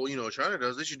 oh well, China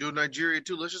does. They should do it in Nigeria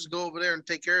too. Let's just go over there and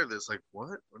take care of this. Like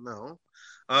what? No.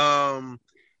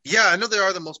 Yeah, I know they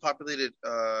are the most populated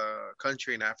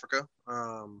country in Africa.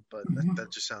 But that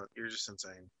just sounds, you're just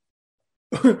insane.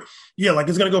 Yeah, like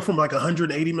it's gonna go from like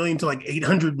 180 million to like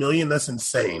 800 million. That's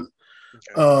insane.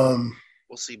 Okay.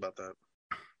 We'll see about that.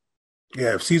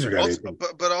 Yeah, if Caesar got it.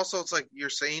 But also, it's like you're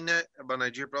saying that about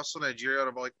Nigeria, but also Nigeria, out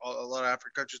of like a lot of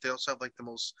African countries, they also have like the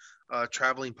most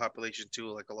traveling population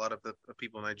too. Like a lot of the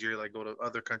people in Nigeria like go to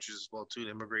other countries as well too,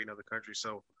 to immigrate in other countries.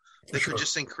 So they could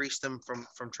just increase them from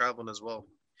traveling as well.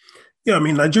 Yeah, I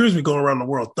mean Nigerians be going around the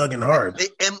world thugging hard. They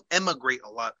emigrate a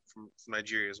lot from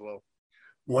Nigeria as well.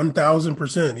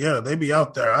 1000%. Yeah, they be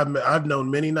out there. I've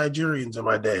known many Nigerians in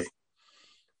my day.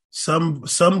 Some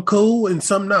cool and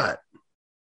some not.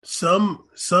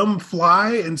 Some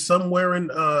fly and some wearing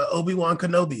Obi-Wan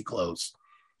Kenobi clothes.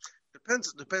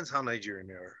 Depends how Nigerian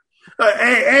they are.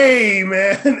 Hey,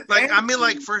 man. Like, I mean,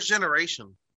 like, first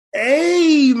generation.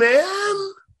 Hey, man.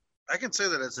 I can say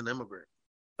that as an immigrant.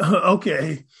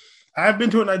 Okay. I've been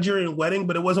to a Nigerian wedding,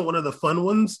 but it wasn't one of the fun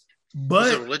ones. But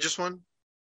was it a religious one?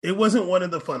 It wasn't one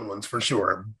of the fun ones for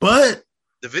sure. But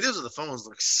the videos of the fun ones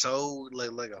look so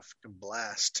like a fucking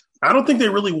blast. I don't think they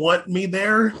really want me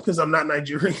there because I'm not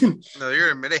Nigerian. No,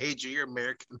 you're you're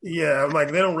American. Yeah, I'm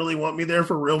like, they don't really want me there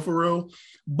for real.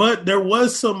 But there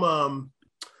was some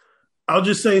I'll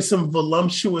just say some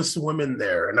voluptuous women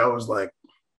there, and I was like,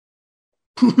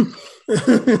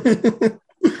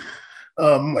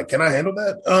 I'm like, can I handle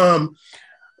that?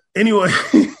 Anyway,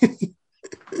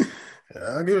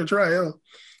 I'll give it a try.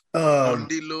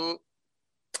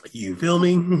 You feel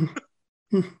me?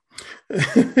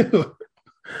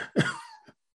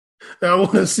 I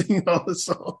want to sing all the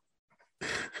songs.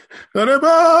 It'd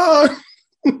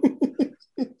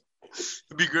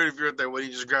be great if you're at that wedding,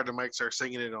 you just grab the mic, start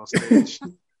singing it on stage.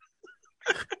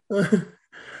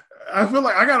 I feel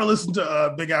like I gotta listen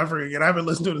to Big Africa again. I haven't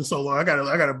listened to it in so long. I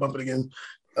gotta bump it again.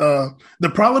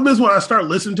 The problem is when I start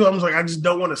listening to it, I'm just like, I just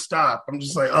don't want to stop. I'm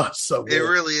just like, oh, it's so good. It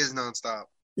really is nonstop.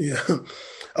 Yeah.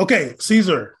 Okay,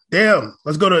 Caesar. Damn.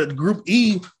 Let's go to Group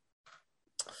E.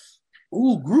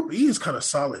 Ooh, Group E is kind of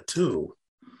solid too.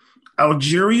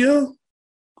 Algeria,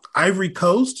 Ivory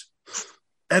Coast,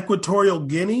 Equatorial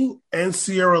Guinea, and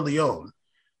Sierra Leone.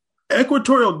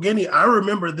 Equatorial Guinea, I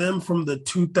remember them from the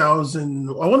 2000,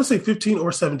 I want to say 15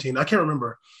 or 17. I can't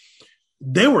remember.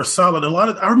 They were solid.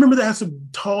 I remember they had some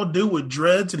tall dude with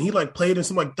dreads, and he like played in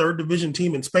some like third division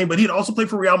team in Spain, but he'd also played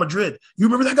for Real Madrid. You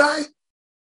remember that guy?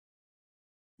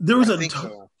 There was a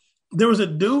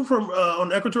dude from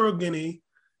on Equatorial Guinea.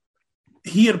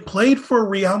 He had played for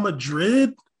Real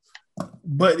Madrid,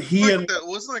 but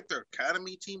wasn't like their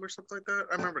academy team or something like that.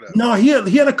 I remember that. No, he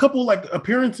had a couple like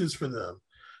appearances for them.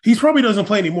 He probably doesn't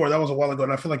play anymore. That was a while ago,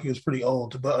 and I feel like he was pretty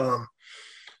old. But I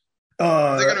think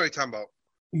I know what you're talking about.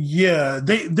 Yeah,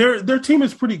 their team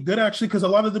is pretty good actually, because a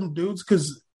lot of them dudes,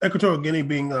 because Equatorial Guinea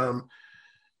being, I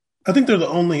think they're the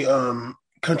only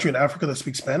country in Africa that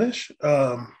speaks Spanish.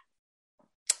 A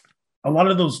lot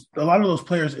of those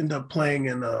players end up playing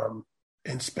in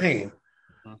Spain.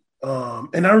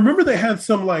 And I remember they had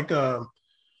some little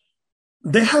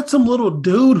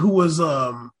dude who was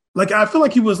like, I feel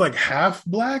like he was like half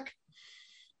black,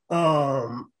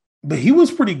 but he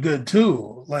was pretty good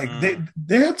too. Like they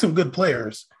had some good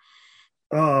players.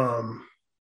 Damn,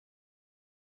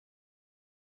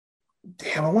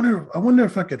 I wonder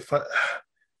if I could find.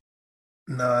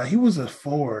 Nah, he was a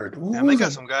forward. They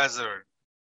got some guys that are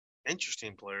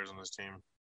interesting players on this team.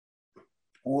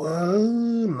 Well,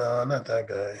 no, not that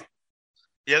guy.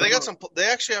 Yeah, they got some. They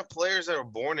actually have players that are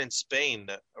born in Spain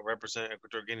that represent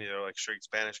Equatorial Guinea. They're like straight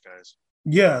Spanish guys.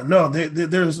 Yeah, no,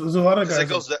 there's a lot of guys.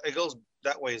 It goes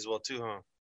that way as well too, huh?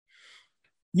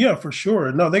 Yeah, for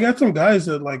sure. No, they got some guys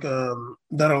that like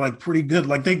that are like pretty good.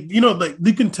 Like they, like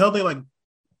you can tell they like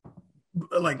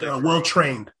well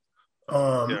trained.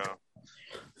 Yeah,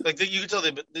 like you can tell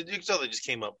they just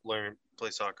came up learning play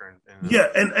soccer.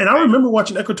 And I remember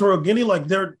watching Equatorial Guinea. Like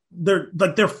their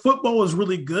football was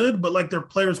really good, but like their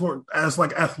players weren't as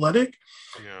like athletic.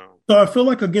 Yeah. So I feel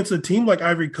like against a team like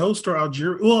Ivory Coast or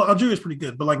Algeria, well, Algeria's pretty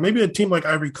good, but like maybe a team like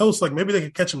Ivory Coast, like maybe they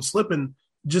could catch them slipping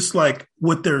just like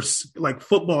with their like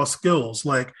football skills.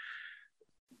 Like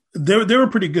they were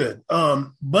pretty good.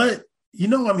 But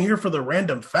I'm here for the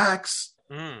random facts.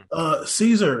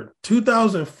 Caesar,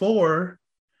 2004.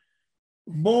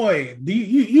 Boy,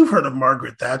 you've heard of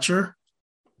Margaret Thatcher,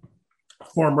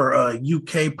 former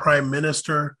UK Prime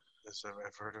Minister. Yes,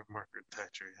 I've heard of Margaret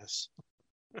Thatcher. Yes.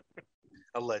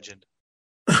 A legend.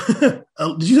 Did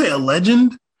you say a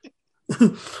legend?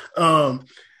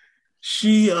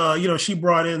 She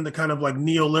brought in the kind of like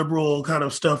neoliberal kind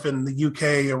of stuff in the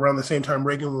UK around the same time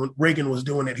Reagan was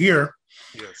doing it here.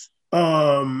 Yes.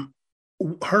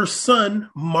 Her son,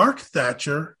 Mark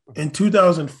Thatcher, in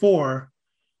 2004,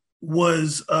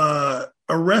 was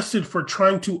arrested for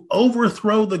trying to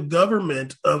overthrow the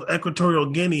government of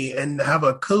Equatorial Guinea and have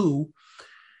a coup.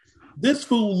 This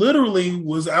fool literally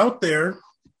was out there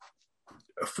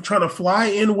trying to fly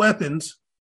in weapons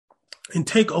and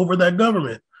take over that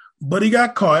government. But he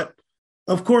got caught.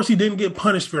 Of course, he didn't get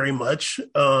punished very much.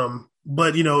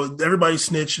 But, everybody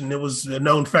snitched, and it was a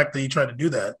known fact that he tried to do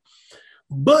that.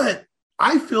 But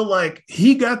I feel like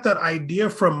he got that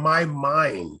idea from my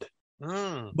mind.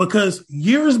 Because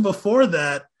years before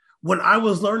that, when I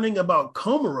was learning about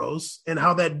Comoros and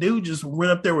how that dude just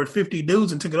went up there with 50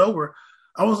 dudes and took it over,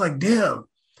 I was like, damn,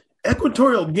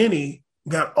 Equatorial Guinea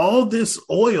got all this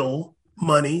oil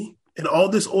money and all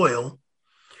this oil.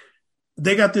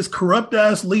 They got this corrupt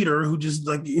ass leader who just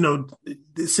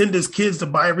send his kids to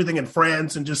buy everything in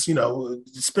France and just, spend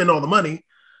all the money.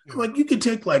 Like, you could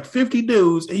take like 50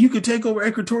 dudes and you could take over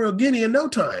Equatorial Guinea in no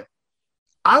time.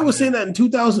 I was saying that in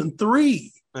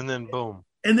 2003. And then boom.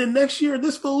 And then next year,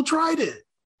 this fool tried it.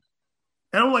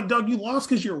 And I'm like, dog, you lost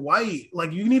because you're white.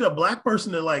 Like, you need a black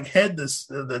person to like head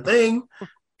the thing.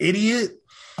 Idiot.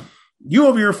 You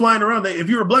over here flying around. If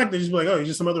you were black, they'd just be like, oh, you're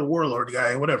just some other warlord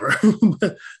guy, whatever.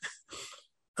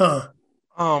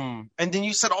 And then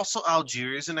you said also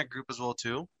Algeria's in that group as well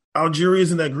too.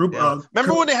 Algeria's in that group. Yeah.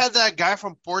 Remember when they had that guy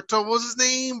from Porto? What was his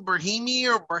name?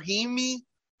 Brahimi?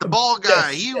 The ball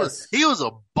guy. Yes, He was a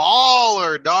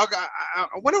baller, dog. I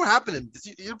wonder what happened to him.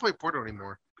 He didn't play Porto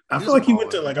anymore. I feel like he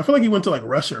went to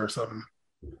Russia or something.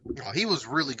 Oh, he was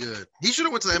really good. He should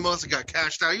have went to the MLS and got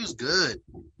cashed out. He was good.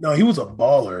 No, he was a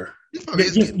baller.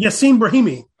 Yassine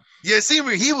Brahimi.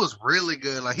 Yassine, he was really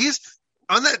good. Like, he's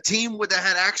on that team that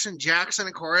had Action Jackson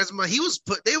and Quaresma.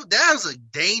 That was a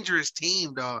dangerous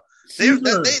team, dog. They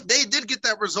did get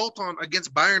that result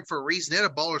against Bayern for a reason. They had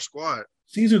a baller squad.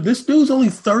 Caesar, this dude's only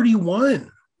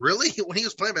 31. Really? When he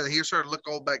was playing back then, he started to look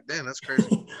old back then. That's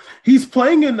crazy. He's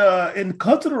playing in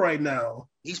Qatar right now.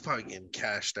 He's probably getting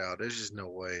cashed out. There's just no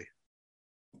way.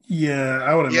 Yeah,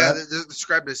 I would have. Yeah, they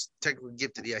described as technically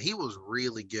gifted. Yeah, he was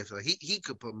really gifted. Like, he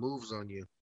could put moves on you.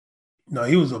 No,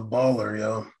 he was a baller,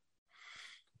 yo.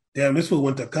 Damn, this fool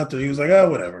went to Qatar. He was like,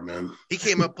 whatever, man. He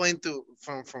came up playing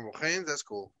from Rennes. That's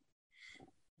cool.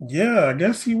 Yeah, I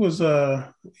guess he was.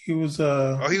 He was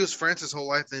France his whole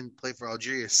life, then played for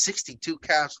Algeria. 62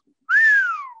 caps.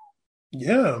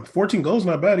 Yeah, 14 goals,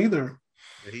 not bad either.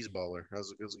 Yeah, he's a baller.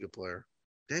 He was a good player.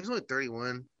 Damn, he's only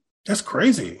 31. That's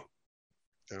crazy.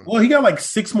 Damn. Well, he got like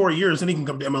 6 more years, and he can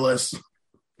come to MLS.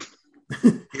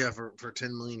 Yeah, for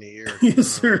 $10 million a year. Yeah,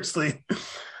 seriously.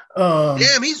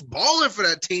 Damn, he's balling for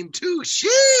that team too.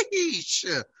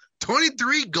 Sheesh.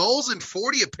 23 goals and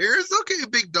 40 appearances. Okay,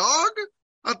 big dog.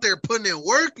 Out there putting in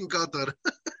work and got that.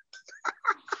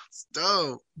 It's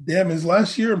dope. Damn, his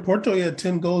last year in Porto, he had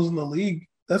 10 goals in the league.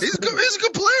 He's a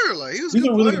good player. Like, he's a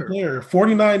really good player.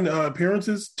 49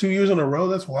 appearances, 2 years in a row.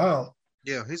 That's wild.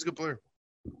 Yeah, he's a good player.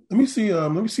 Let me see.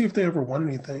 Let me see if they ever won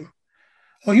anything.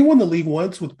 Oh, he won the league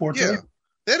once with Porto. Yeah,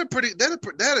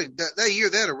 that year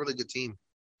they had a really good team.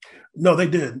 No, they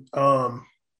did. Yeah,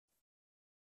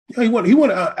 he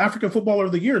won African Footballer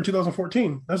of the Year in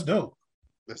 2014. That's dope.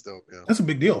 That's dope. Yeah, that's a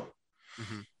big deal.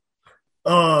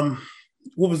 Mm-hmm.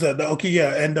 What was that? Okay,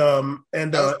 yeah, and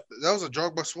that was a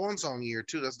Drogba Swan song year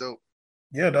too. That's dope.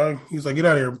 Yeah, dog. He's like, get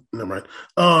out of here. Never mind.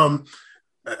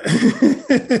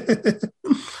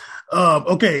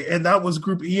 Okay, and that was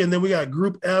Group E, and then we got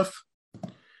Group F.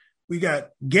 We got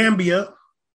Gambia,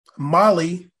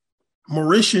 Mali,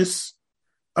 Mauritius.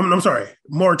 I'm sorry,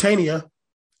 Mauritania,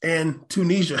 and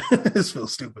Tunisia. This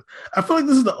feels stupid. I feel like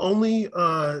this is the only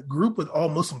group with all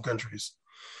Muslim countries.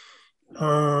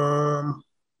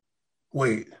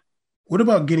 Wait, what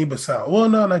about Guinea-Bissau? Well,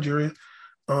 no, Nigeria.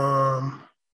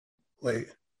 Wait,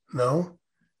 no.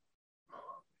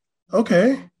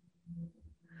 Okay.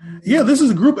 Yeah, this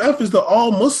is Group F. Is the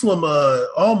all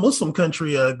Muslim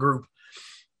country group.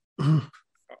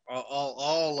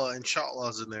 All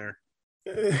Inshallah's in there.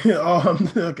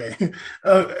 Okay.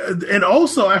 And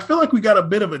also, I feel like we got a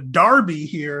bit of a derby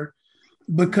here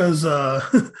because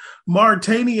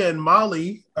Mauritania and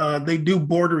Mali, they do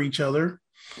border each other.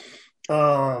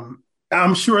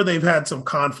 I'm sure they've had some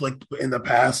conflict in the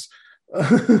past.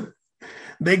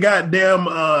 They got damn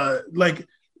like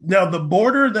now the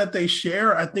border that they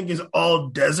share, I think, is all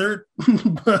desert.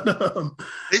 But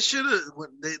they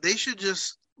should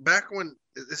just back when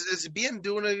is BN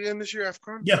doing it again this year,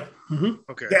 AFCON? Yeah. Mm-hmm.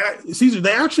 Okay. Caesar,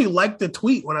 they actually liked the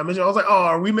tweet when I mentioned. I was like, "Oh,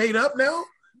 are we made up now?"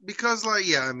 Because, like,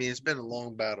 yeah, I mean, it's been a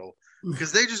long battle.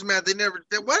 Because they just mad.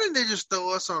 Why didn't they just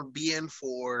throw us on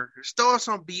BN4? Just throw us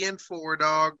on BN4,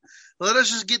 dog. Let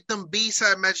us just get them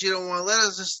B-side matches you don't want. Let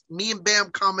us just, me and Bam,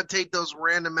 commentate those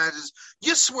random matches.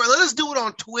 Just swear, let us do it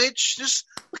on Twitch. Just,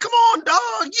 come on, dog.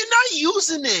 You're not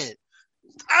using it.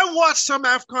 I watched some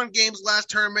AFCON games last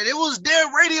tournament. It was dead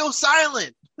radio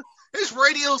silent. It's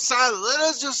radio silent. Let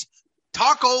us just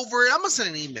talk over it. I'm going to send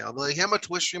an email. Like, hey, I'm a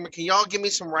Twitch streamer. Can y'all give me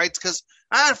some rights? Because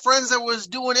I had friends that was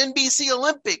doing NBC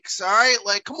Olympics. All right?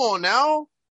 Like, come on now.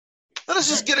 Let us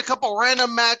just get a couple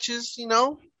random matches, you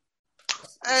know?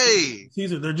 Hey.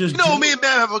 Caesar, they're just... You know, me and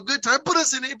Bam have a good time. Put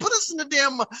us in the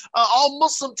damn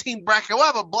all-Muslim team bracket. We'll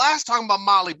have a blast talking about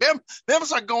Mali. Bam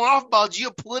start going off about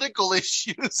geopolitical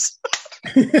issues.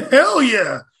 Hell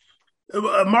yeah.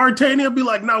 Mauritania be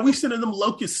like, no, we sending them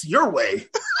locusts your way.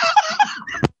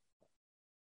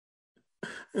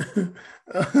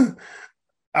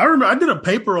 I remember I did a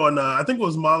paper on, I think it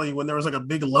was Mali when there was like a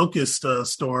big locust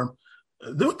storm.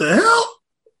 What the hell?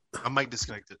 I might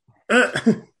disconnect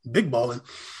it. Big balling.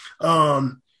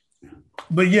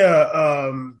 But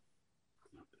yeah,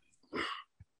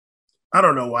 I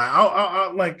don't know why.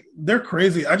 I like they're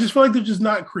crazy. I just feel like they're just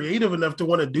not creative enough to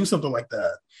want to do something like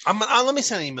that. Let me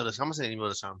send an email this. I'm gonna send an email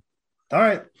this time. All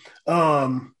right.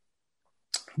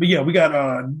 But yeah, we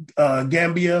got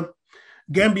Gambia.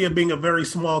 Gambia being a very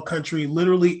small country,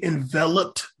 literally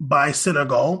enveloped by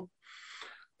Senegal.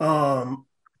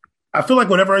 I feel like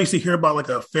whenever I used to hear about like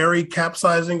a ferry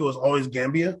capsizing, it was always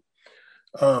Gambia.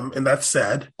 And that's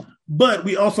sad. But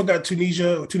we also got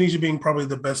Tunisia being probably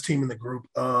the best team in the group,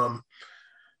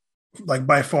 like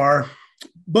by far.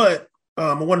 But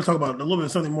I want to talk about a little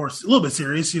bit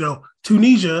serious. You know,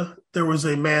 Tunisia, there was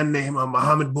a man named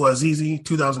Mohamed Bouazizi,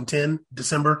 2010,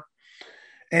 December.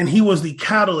 And he was the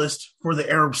catalyst for the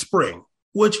Arab Spring,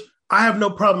 which I have no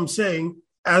problem saying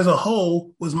as a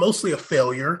whole was mostly a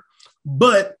failure.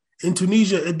 But in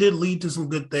Tunisia, it did lead to some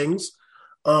good things.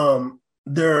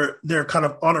 Their kind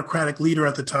of autocratic leader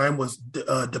at the time was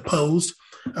deposed.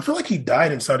 I feel like he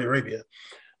died in Saudi Arabia.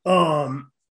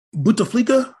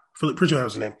 Bouteflika, pretty sure that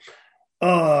was his name.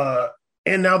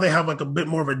 And now they have like a bit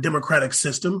more of a democratic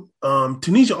system.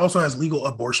 Tunisia also has legal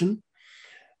abortion.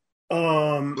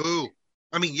 Ooh.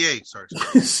 I mean, yay! Sorry.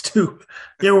 Stupid.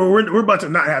 Yeah, we're about to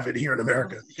not have it here in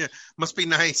America. Yeah, must be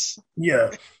nice. Yeah,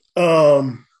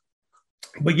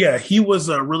 but yeah, he was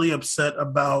really upset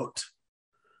about.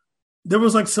 There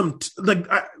was like some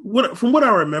from what I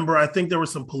remember, I think there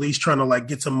was some police trying to like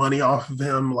get some money off of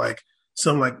him, like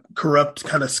some like corrupt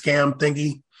kind of scam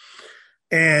thingy,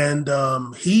 and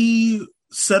he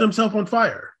set himself on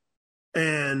fire,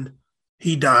 and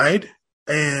he died.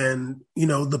 And, you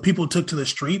know, the people took to the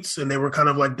streets and they were kind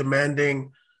of like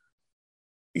demanding,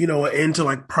 you know, an end to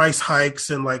like price hikes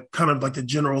and like kind of like the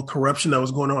general corruption that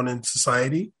was going on in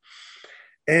society.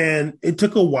 And it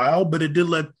took a while, but it did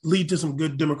lead to some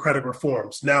good democratic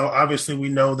reforms. Now, obviously, we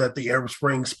know that the Arab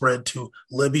Spring spread to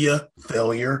Libya,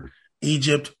 failure,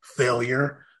 Egypt,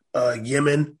 failure,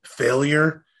 Yemen,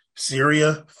 failure,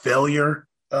 Syria, failure.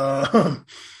 That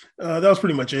was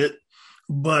pretty much it.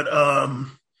 But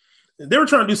they were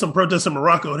trying to do some protests in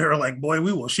Morocco, and they were like, boy,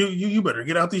 we will shoot you. You better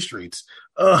get out these streets.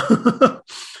 But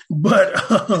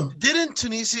didn't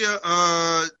Tunisia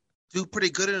do pretty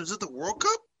good? Was it the World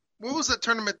Cup? What was that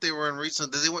tournament they were in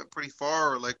recently? They went pretty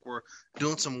far, or like were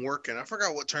doing some work, and I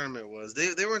forgot what tournament it was.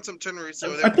 They were in some tournament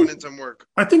recently where they were putting in some work.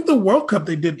 I think the World Cup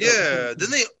they did. Yeah,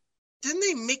 didn't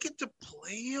they make it to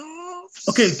playoffs?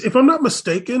 Okay, if I'm not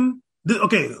mistaken,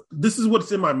 this is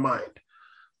what's in my mind.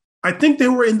 I think they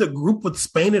were in the group with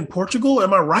Spain and Portugal.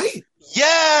 Am I right?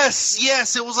 Yes.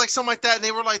 It was like something like that. And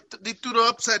they were like, they threw the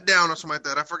upside down or something like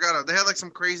that. I forgot. They had like some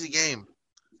crazy game.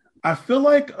 I feel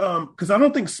like, because I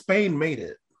don't think Spain made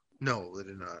it. No, they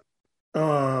did not.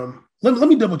 Let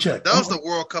me double check. That was the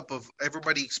World Cup of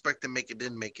everybody expected to make it,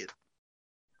 didn't make it.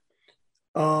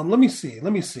 Let me see.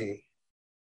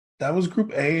 That was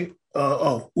Group A.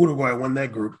 Uruguay won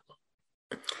that group.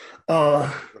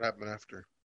 What happened after?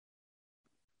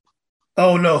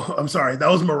 Oh, no, I'm sorry.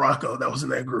 That was Morocco. That was in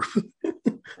that group.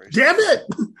 Damn it.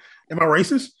 Am I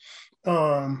racist?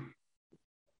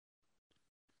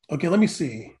 Okay, let me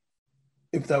see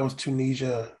if that was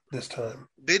Tunisia this time.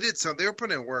 They did some. They were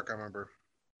putting in work, I remember.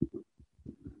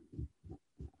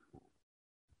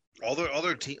 All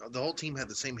their team, the whole team had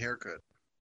the same haircut.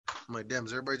 I'm like, damn,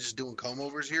 is everybody just doing comb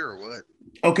overs here or what?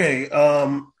 Okay.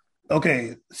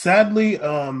 Sadly,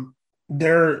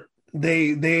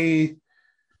 they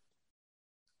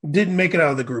didn't make it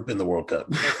out of the group in the World Cup.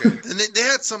 Okay. And they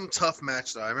had some tough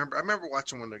match though. I remember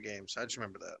watching one of their games. I just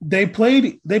remember that. They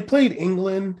played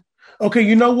England. Okay,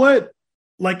 you know what?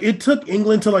 Like it took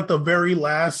England to like the very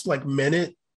last like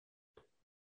minute.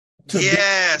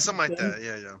 Something like that.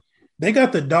 Yeah. They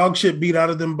got the dog shit beat out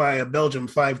of them by Belgium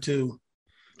 5-2.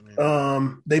 Yeah.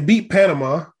 They beat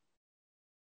Panama.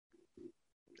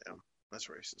 Yeah, that's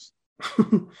racist.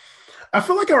 I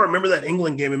feel like I remember that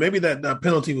England game, and maybe that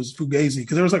penalty was Fugazi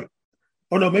because there was like,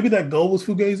 oh no, maybe that goal was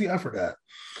Fugazi. I forgot.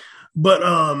 But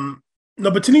no,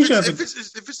 but Tunisia. If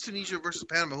it's Tunisia versus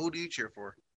Panama, who do you cheer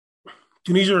for?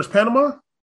 Tunisia versus Panama.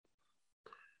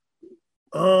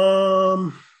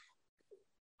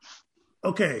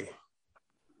 Okay.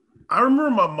 I remember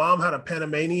my mom had a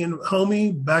Panamanian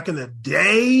homie back in the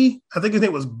day. I think his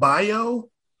name was Bayo.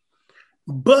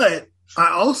 But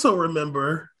I also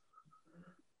remember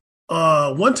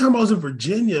one time I was in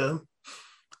Virginia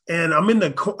and I'm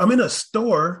in a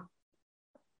store,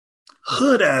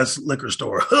 hood ass liquor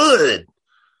store, hood,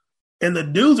 and the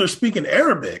dudes are speaking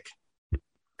Arabic,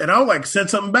 and I'll like said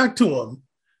something back to them,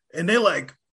 and they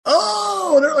like,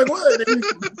 oh, they're like, what?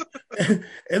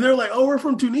 And they're like, oh, we're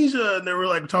from Tunisia, and they were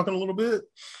like talking a little bit.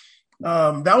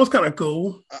 That was kind of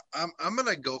cool. I'm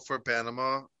gonna go for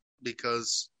Panama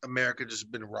because America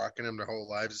just been rocking them their whole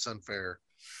lives. It's unfair.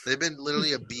 They've been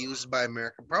literally abused by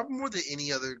America, probably more than any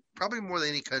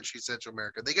country in Central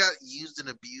America. They got used and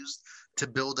abused to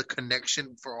build a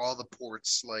connection for all the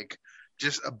ports, like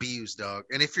just abused, dog.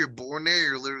 And if you're born there,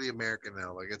 you're literally American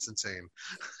now. Like it's insane.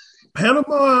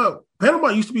 Panama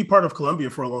used to be part of Colombia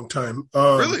for a long time.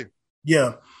 Really?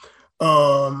 Yeah.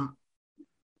 I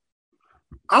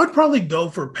would probably go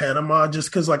for Panama just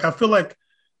because, like, I feel like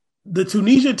the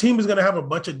Tunisia team is going to have a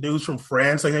bunch of dudes from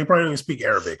France. Like, they probably don't even speak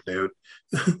Arabic, dude.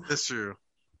 That's true.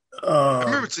 I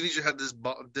remember Tunisia had this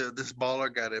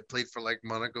baller guy that played for, like,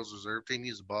 Monaco's reserve team.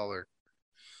 He was a baller.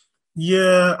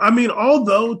 Yeah, I mean,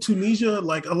 although Tunisia,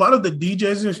 like, a lot of the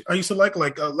DJs I used to like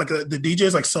the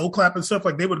DJs, like Soul Clap and stuff,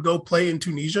 like, they would go play in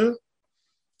Tunisia.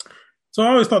 So I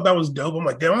always thought that was dope. I'm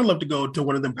like, damn, I'd love to go to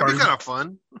one of them parties. That'd be kind of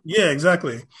fun. Yeah,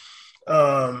 exactly.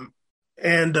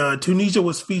 And Tunisia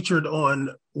was featured on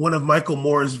one of Michael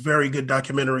Moore's very good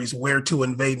documentaries, Where to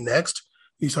Invade Next.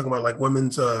 He's talking about like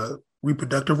women's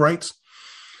reproductive rights.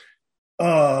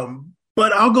 But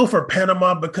I'll go for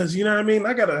Panama because, you know what I mean?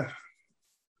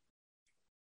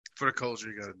 For the culture,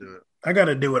 you got to do it. I got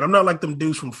to do it. I'm not like them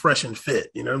dudes from Fresh and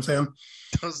Fit. You know what I'm saying?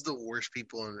 Those are the worst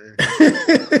people on there.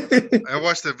 I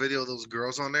watched the video of those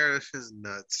girls on there. It's just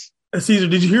nuts. Caesar,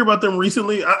 did you hear about them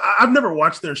recently? I've never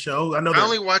watched their show. I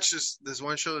only watch this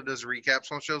one show that does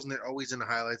recaps on shows, and they're always in the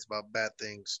highlights about bad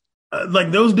things.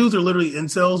 Like those dudes are literally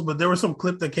incels, but there was some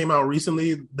clip that came out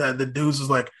recently that the dudes was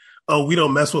like, "Oh, we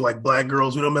don't mess with like black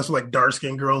girls. We don't mess with like dark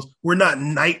skinned girls. We're not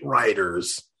night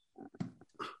riders.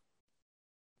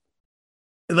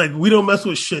 Like we don't mess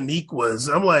with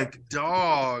Shaniquas." I'm like,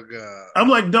 dog.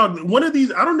 One of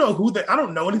these. I don't know I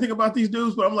don't know anything about these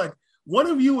dudes, but I'm like, one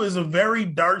of you is a very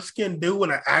dark-skinned dude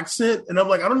with an accent, and I'm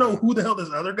like, I don't know who the hell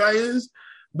this other guy is,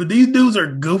 but these dudes are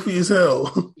goofy as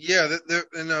hell. Yeah,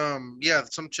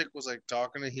 some chick was like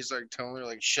talking, and he's like telling her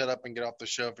like, "Shut up and get off the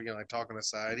show," if you're like talking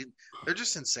aside. They're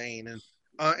just insane. And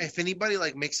if anybody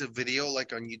like makes a video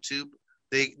like on YouTube,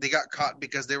 they got caught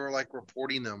because they were like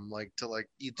reporting them like to like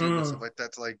YouTube and stuff like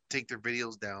that to like take their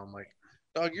videos down. Like,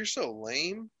 dog, you're so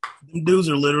lame. These dudes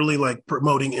are literally like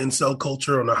promoting incel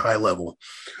culture on a high level.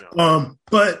 Yeah.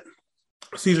 But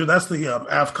Caesar, that's the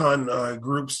AFCON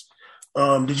groups.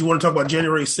 Did you want to talk about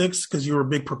January 6th? Because you were a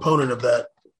big proponent of that.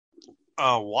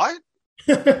 What?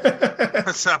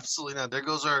 That's absolutely not. There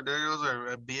goes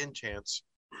our being chance.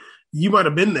 You might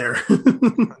have been there.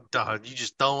 Dog, you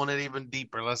just throwing it even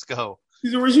deeper. Let's go.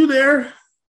 Caesar, was you there?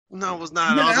 No, I was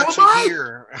not. I was actually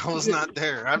here. I was not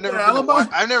there. I've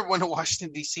never went to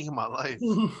Washington, D.C. in my life.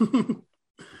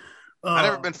 I've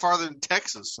never been farther than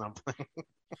Texas.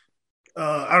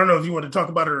 I don't know if you want to talk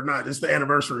about it or not. It's the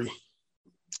anniversary.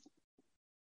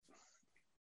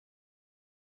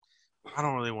 I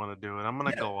don't really want to do it. I'm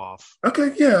going to go off.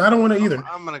 Okay, yeah, I don't want to either.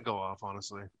 I'm going to go off,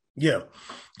 honestly. Yeah.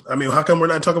 I mean, how come we're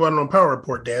not talking about it on Power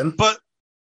Report, Dan? But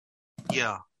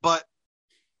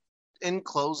in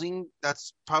closing,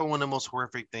 that's probably one of the most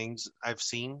horrific things I've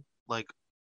seen, like,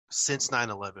 since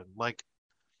 9/11. Like,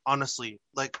 honestly,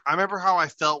 like, I remember how I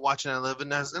felt watching 9/11,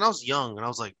 and I was young, and I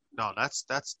was like, no,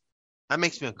 that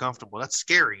makes me uncomfortable. That's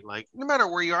scary. Like, no matter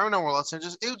where you are, I don't know where Los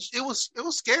Angeles, it was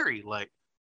scary. Like,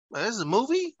 this is a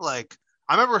movie? Like,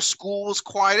 I remember school was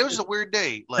quiet. It was just a weird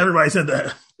day. Like, everybody said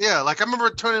that. Yeah, like, I remember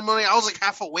turning money. I was, like,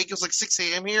 half awake. It was, like, 6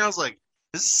 a.m. here. I was like,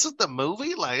 is this the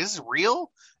movie? Like, is this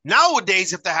real?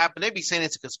 Nowadays, if that happened, they'd be saying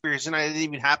it's a conspiracy, and it didn't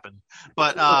even happen.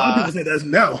 But a lot of people say that's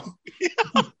no.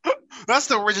 Yeah. That's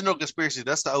the original conspiracy.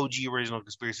 That's the OG original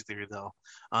conspiracy theory, though.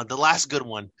 The last good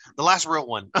one, the last real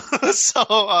one.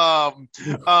 So,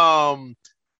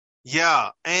 yeah,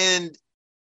 and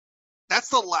that's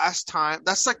the last time.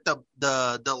 That's like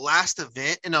the last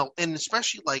event, and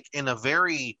especially like in a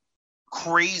very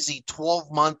crazy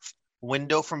 12-month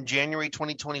window from January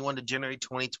 2021 to January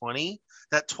 2020.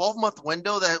 That 12-month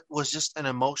window that was just an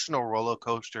emotional roller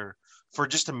coaster for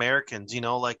just Americans,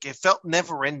 like it felt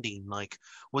never ending, like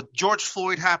with George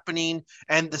Floyd happening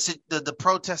and the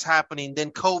protests happening,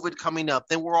 then COVID coming up,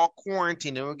 then we're all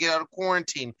quarantined and we'll get out of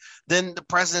quarantine. Then the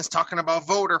president's talking about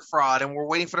voter fraud and we're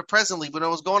waiting for the president to leave. We know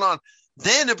what's going on.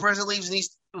 Then the president leaves and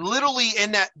he's literally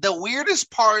in the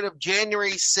weirdest part of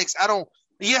January 6th.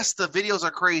 Yes, the videos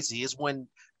are crazy, is when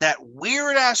that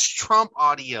weird ass Trump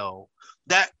audio,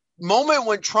 that moment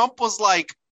when Trump was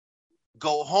like,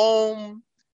 Go home.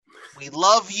 We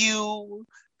love you.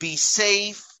 Be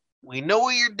safe. We know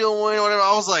what you're doing. Whatever.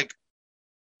 I was like,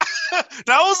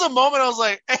 that was a moment I was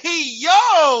like, hey,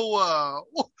 yo,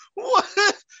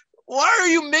 what? Why are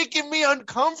you making me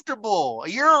uncomfortable?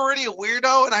 You're already a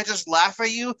weirdo and I just laugh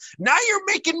at you. Now you're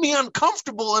making me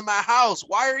uncomfortable in my house.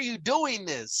 Why are you doing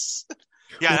this?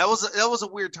 Yeah, that was a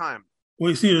weird time.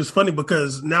 Well, you see, it's funny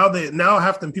because now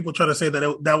half the people try to say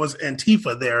that that was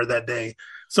Antifa there that day.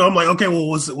 So I'm like, okay, well,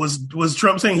 was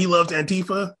Trump saying he loved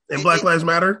Antifa and Black Lives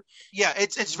Matter? Yeah,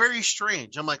 it's very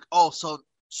strange. I'm like, oh,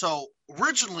 so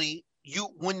originally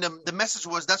when the message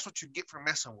was that's what you get for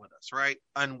messing with us, right?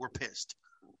 And we're pissed.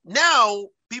 Now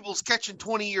people's catching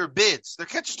 20-year bids. They're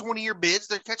catching 20-year bids.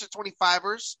 They're catching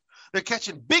 25ers. They're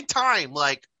catching big time.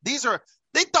 Like they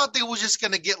thought they was just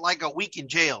gonna get like a week in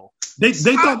jail. They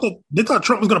thought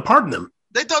Trump was gonna pardon them.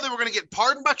 They thought they were gonna get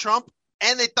pardoned by Trump,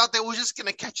 and they thought they was just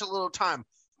gonna catch a little time.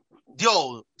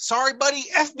 Yo, sorry, buddy.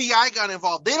 FBI got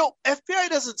involved. FBI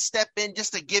doesn't step in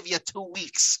just to give you 2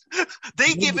 weeks.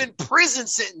 They give in prison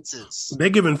sentences. They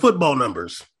giving football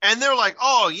numbers. And they're like,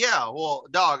 oh, yeah, well,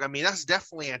 dog, I mean, that's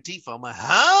definitely Antifa. I'm like,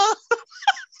 huh?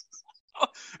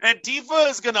 Antifa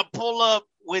is going to pull up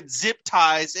with zip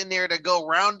ties in there to go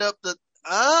round up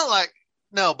like,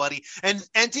 no, buddy. And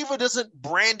Antifa doesn't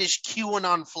brandish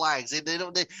QAnon flags. They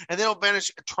don't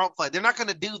brandish a Trump flag. They're not going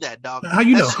to do that, dog. How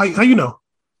you know? How you know?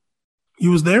 You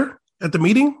was there at the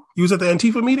meeting? You was at the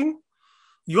Antifa meeting?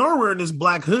 You are wearing this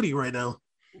black hoodie right now.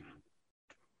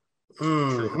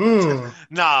 Mm-hmm.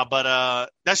 Nah,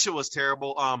 but that shit was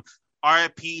terrible.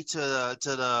 RIP to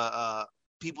the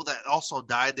people that also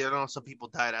died there. I don't know, some people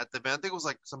died at the event. I think it was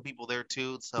like some people there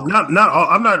too. So not all,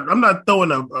 I'm not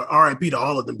throwing a RIP to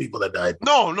all of them people that died.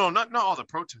 No, not all the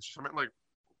protesters. I mean, like,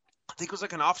 I think it was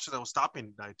like an officer that was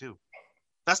stopping to die too.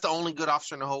 That's the only good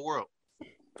officer in the whole world.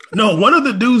 No, one of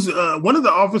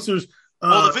the officers.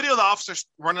 The video of the officer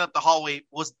running up the hallway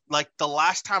was like the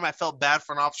last time I felt bad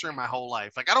for an officer in my whole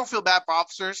life. Like, I don't feel bad for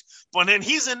officers, but then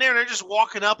he's in there and they're just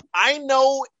walking up. I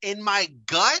know in my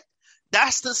gut,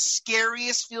 that's the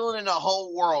scariest feeling in the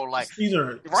whole world. Like,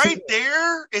 Caesar.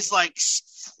 There is like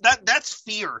that's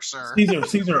fear, sir.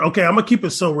 Caesar. Okay, I'm gonna keep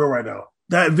it so real right now.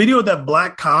 That video of that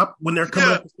black cop when they're coming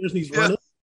up the stairs and he's running.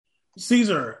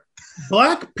 Caesar.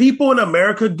 Black people in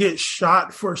America get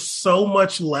shot for so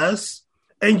much less.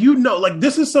 And like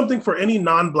this is something for any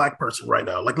non-black person right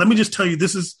now. Like, let me just tell you,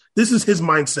 this is his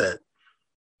mindset.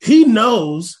 He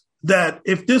knows that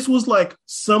if this was like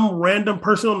some random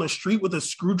person on the street with a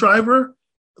screwdriver,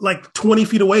 like 20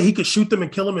 feet away, he could shoot them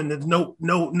and kill them. And there's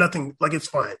nothing, like it's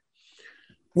fine.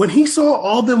 When he saw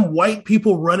all them white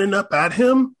people running up at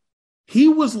him, he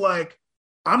was like,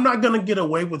 I'm not going to get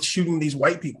away with shooting these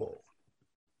white people.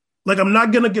 Like, I'm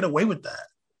not going to get away with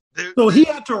that. So he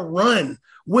had to run.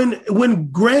 When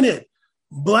granted,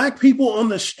 black people on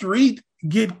the street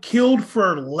get killed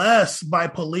for less by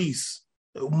police,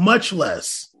 much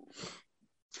less.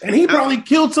 And he probably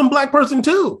killed some black person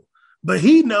too. But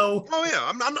he know. Oh yeah,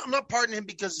 I'm not pardoning him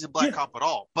because he's a black cop at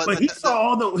all. But he saw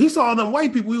all them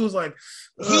white people. He was like,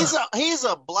 he's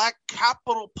a black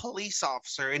Capitol police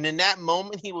officer, and in that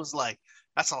moment he was like,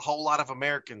 that's a whole lot of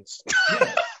Americans.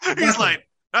 Yeah, exactly. He's like,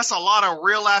 that's a lot of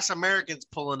real ass Americans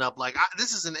pulling up. Like,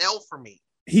 this is an L for me.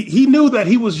 He knew that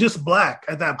he was just black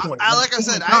at that point. Like I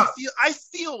said, I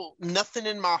feel nothing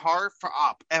in my heart for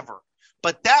Op ever.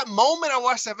 But that moment I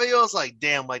watched that video, I was like,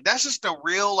 damn, like that's just a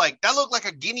real, like that looked like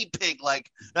a guinea pig, like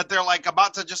that they're like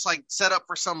about to just like set up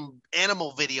for some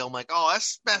animal video. I'm like, oh,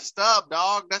 that's messed up,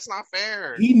 dog. That's not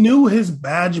fair. He knew his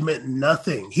badge meant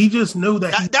nothing. He just knew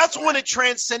that's when it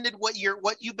transcended what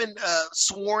you've been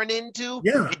sworn into.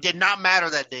 Yeah. It did not matter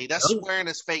that day. That swearing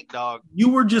is fake, dog. You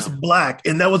were just black,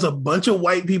 and that was a bunch of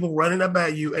white people running up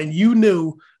at you, and you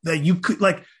knew that you could,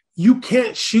 like, you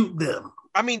can't shoot them.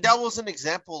 I mean, that was an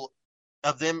example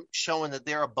of them showing that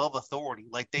they're above authority.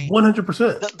 Like, they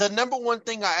 100%. The number one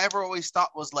thing I ever always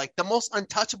thought was like the most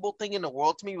untouchable thing in the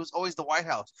world to me was always the White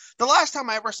House. The last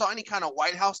time I ever saw any kind of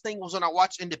White House thing was when I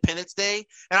watched Independence Day,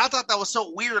 and I thought that was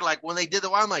so weird. Like, when they did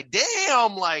I'm like,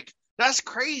 damn, like that's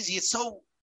crazy. It's so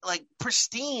like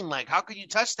pristine. Like, how could you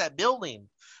touch that building?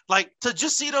 Like, to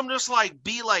just see them just like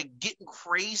be like getting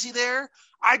crazy there,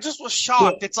 I just was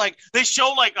shocked. Yeah. It's like they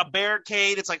show like a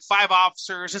barricade. It's like 5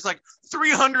 officers. It's like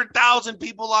 300,000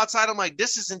 people outside. I'm like,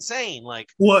 this is insane. Like,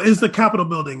 well, it's the Capitol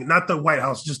building, not the White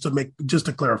House. Just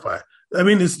to clarify. I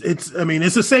mean, it's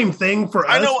the same thing for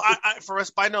us. I know for us,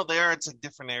 but I know there it's like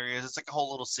different areas. It's like a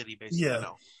whole little city, basically. Yeah.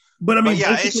 But I mean,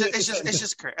 yeah,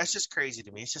 it's just crazy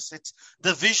to me. It's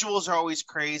the visuals are always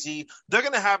crazy. They're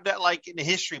gonna have that like in the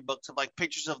history books of like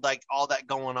pictures of like all that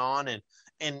going on,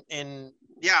 and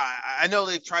Yeah, I know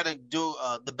they try to do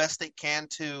the best they can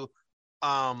to,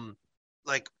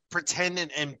 like pretend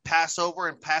and pass over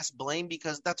and pass blame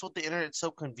because that's what the internet's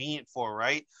so convenient for,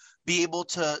 right? Be able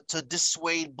to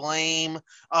dissuade blame,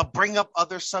 bring up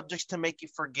other subjects to make you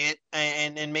forget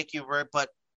and make you revert. But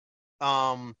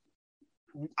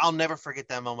I'll never forget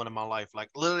that moment in my life. Like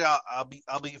literally, I'll be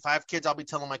if I have kids, I'll be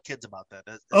telling my kids about that.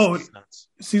 That's nuts.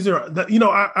 Caesar,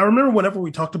 I remember whenever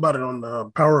we talked about it on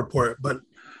the Power Report, but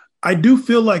I do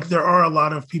feel like there are a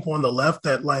lot of people on the left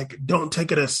that like don't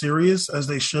take it as serious as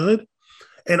they should.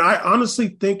 And I honestly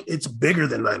think it's bigger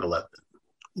than 9/11.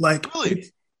 Like,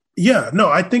 really?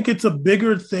 I think it's a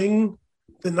bigger thing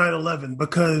than 9/11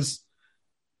 because,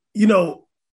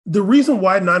 the reason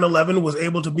why 9/11 was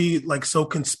able to be like so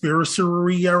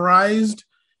conspiracyized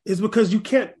is because you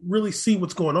can't really see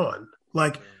what's going on.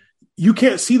 Like, you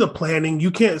can't see the planning.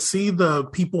 You can't see the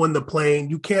people in the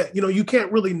plane. You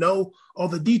can't really know all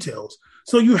the details.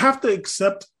 So you have to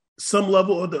accept some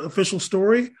level of the official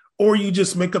story, or you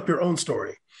just make up your own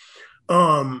story.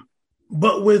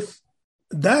 But with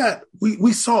that,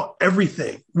 we saw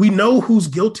everything. We know who's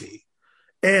guilty.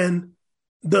 And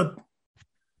the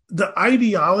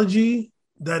ideology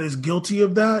that is guilty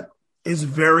of that is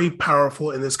very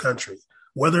powerful in this country.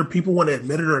 Whether people want to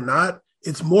admit it or not,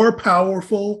 it's more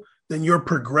powerful than your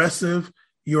progressive,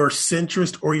 your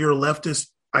centrist, or your leftist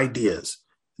ideas.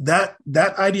 That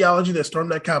ideology that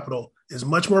stormed that Capitol is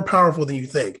much more powerful than you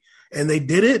think. And they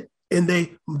did it, and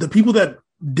the people that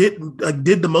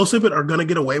did the most of it are going to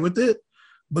get away with it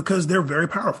because they're very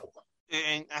powerful.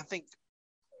 And I think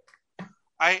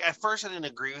at first I didn't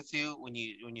agree with you when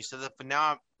you said that, but now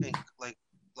I think like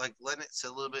letting it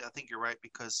sit a little bit, I think you're right,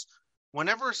 because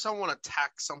whenever someone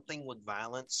attacks something with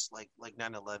violence, like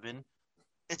 9/11,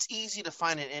 it's easy to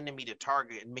find an enemy to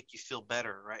target and make you feel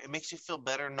better, right? It makes you feel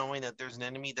better knowing that there's an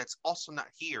enemy that's also not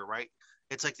here, right?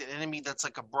 It's like the enemy that's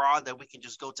like abroad that we can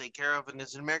just go take care of, and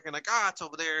as an American, like, it's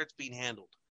over there, it's being handled.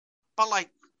 But like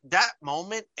that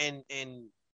moment and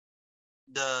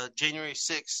the January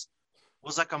 6th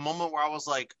was like a moment where I was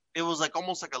like, it was like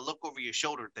almost like a look over your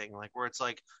shoulder thing, like where it's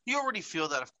like you already feel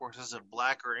that, of course, as a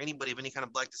black or anybody of any kind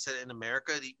of black descent in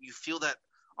America, you feel that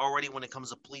already when it comes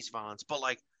to police violence. But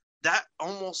like that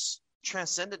almost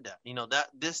transcended that, that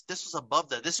this was above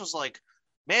that. This was like,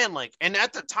 man, like, and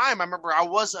at the time I remember I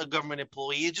was a government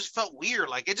employee. It just felt weird.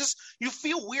 Like you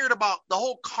feel weird about the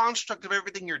whole construct of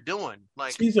everything you're doing.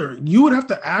 Like, Caesar, you would have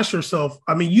to ask yourself,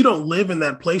 I mean, you don't live in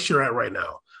that place you're at right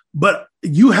now, but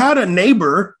you had a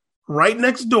neighbor right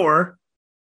next door,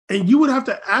 and you would have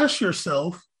to ask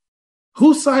yourself,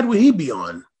 whose side would he be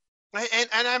on? And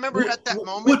I remember at that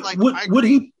moment,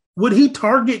 would he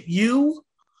target you?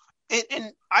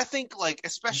 And I think, like,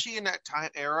 especially in that time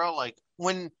era, like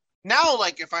when now,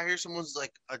 like if I hear someone's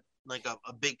like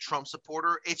a big Trump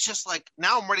supporter, it's just like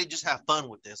now I'm ready to just have fun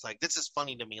with this. Like, this is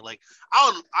funny to me. Like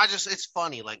it's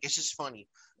funny. Like, it's just funny.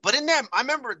 But in that, I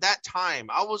remember that time,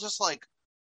 I was just like,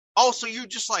 oh, so you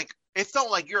just like, it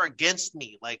felt like you're against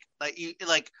me. Like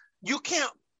you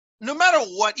can't, no matter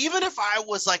what, even if I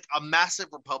was like a massive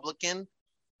Republican,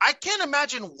 I can't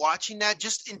imagine watching that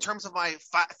just in terms of my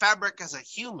fabric as a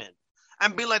human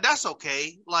and be like, that's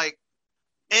okay. Like,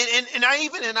 and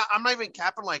I'm not even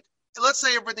capping, like, let's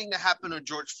say everything that happened to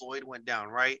George Floyd went down,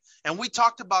 right? And we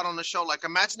talked about on the show, like,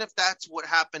 imagine if that's what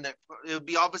happened, it would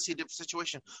be obviously a different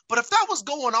situation. But if that was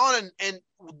going on and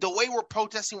the way we're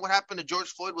protesting what happened to George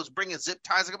Floyd was bringing zip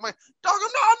ties, like, I'm like, dog,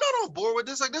 I'm not on board with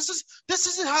this. Like, this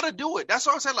isn't how to do it. That's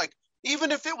what I said. Like,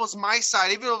 even if it was my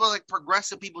side, even if it was like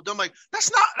progressive people doing, like,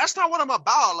 that's not what I'm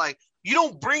about. Like, you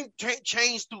don't bring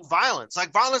change through violence.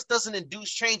 Like, violence doesn't induce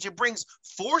change. It brings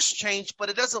forced change, but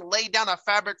it doesn't lay down a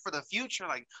fabric for the future.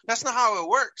 Like, that's not how it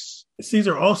works.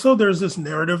 Caesar, also, there's this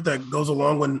narrative that goes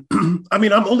along when, I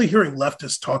mean, I'm only hearing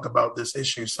leftists talk about this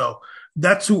issue. So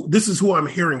this is who I'm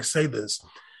hearing say this.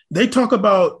 They talk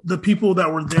about the people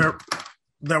that were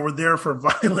there for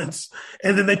violence.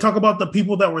 And then they talk about the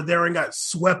people that were there and got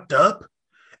swept up.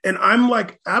 And I'm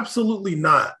like, absolutely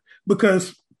not.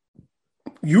 Because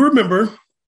you remember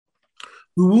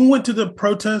when we went to the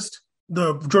protest,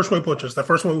 the George Floyd protest, the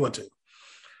first one we went to,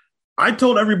 I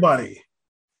told everybody,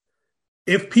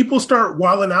 if people start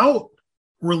wilding out,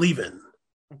 we're leaving.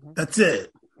 Mm-hmm. That's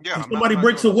it. Yeah, if somebody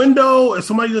breaks a window, if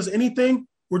somebody does anything,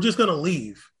 we're just going to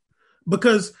leave.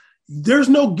 Because there's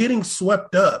no getting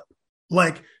swept up.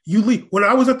 Like, you leave. When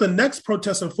I was at the next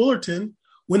protest in Fullerton,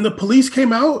 when the police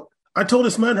came out, I told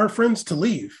this man, her friends, to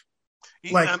leave.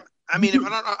 Like, I mean,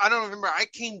 I don't remember. I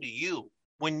came to you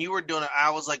when you were doing it.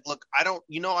 I was like, look, I don't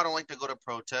like to go to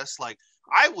protests. Like,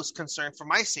 I was concerned for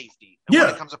my safety when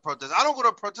it comes to protest. I don't go to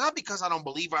a protest not because I don't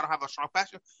believe or I don't have a strong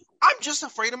passion. I'm just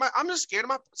afraid of I'm just scared of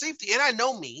my safety, and I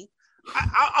know me.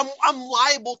 I'm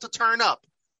liable to turn up.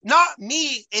 Not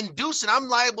me inducing. I'm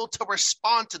liable to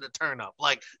respond to the turn up.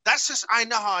 Like, that's just, I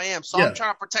know how I am. So I'm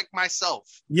trying to protect myself.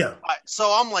 Yeah. So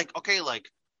I'm like, okay, like,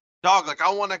 dog, like,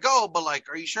 I want to go, but like,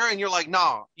 are you sure? And you're like,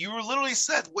 nah. You literally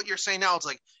said what you're saying now. It's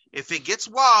like, if it gets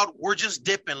wild, we're just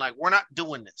dipping. Like, we're not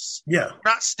doing this. Yeah.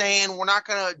 We're not staying. We're not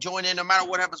going to join in no matter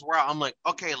what happens. We're out. I'm like,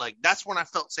 okay, like, that's when I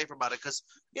felt safer about it. Cause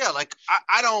like,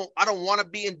 I don't want to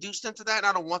be induced into that. And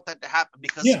I don't want that to happen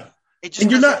because it just,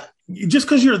 and you're not, just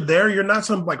because you're there, you're not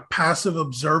some like passive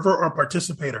observer or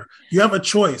participator. You have a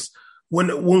choice.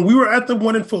 When we were at the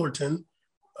one in Fullerton,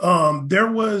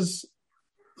 there was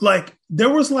like,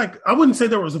 I wouldn't say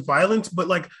there was violence, but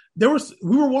like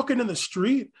we were walking in the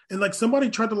street and like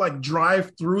somebody tried to like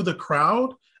drive through the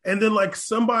crowd. And then like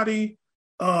somebody,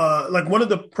 like one of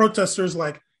the protesters,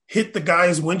 like hit the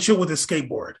guy's windshield with his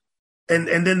skateboard. And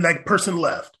then that person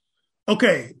left.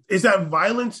 Okay, is that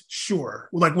violence? Sure,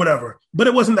 like whatever, but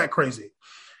it wasn't that crazy.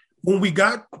 When we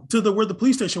got to where the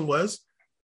police station was,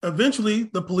 eventually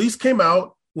the police came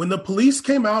out. When the police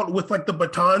came out with like the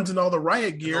batons and all the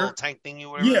riot gear, the little tank thingy,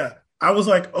 whatever. I was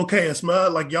like, okay,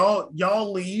 Esma, like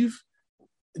y'all leave,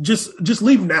 just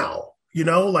leave now. You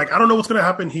know, like I don't know what's gonna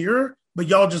happen here, but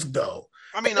y'all just go.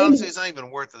 I mean, honestly, it's not even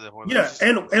worth it.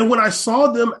 And when I saw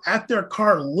them at their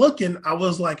car looking, I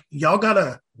was like, y'all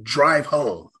gotta drive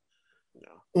home.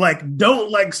 Like,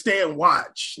 don't like stay and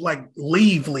watch. Like,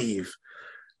 leave.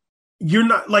 You're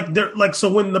not like they're like. So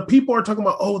when the people are talking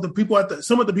about, the people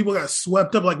some of the people got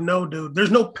swept up. Like, no, dude, there's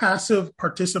no passive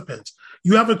participants.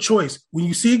 You have a choice. When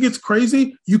you see it gets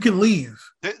crazy, you can leave.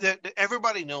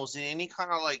 Everybody knows in any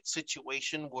kind of like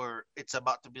situation where it's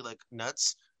about to be like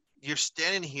nuts, you're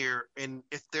standing here, and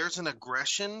if there's an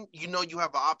aggression, you know you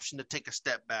have an option to take a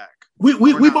step back.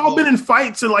 We've all been in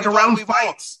fights and like around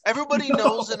fights. Everybody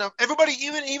knows enough. Everybody,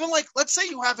 even like, let's say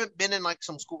you haven't been in like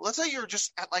some school. Let's say you're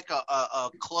just at like a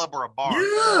club or a bar.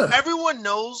 Yeah. Everyone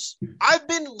knows. I've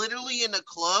been literally in a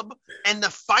club, and the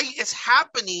fight is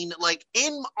happening like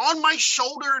on my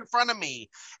shoulder in front of me,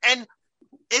 and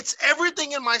it's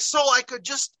everything in my soul. I could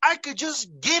just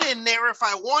get in there if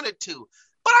I wanted to.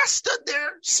 But I stood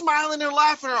there smiling and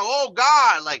laughing. Oh,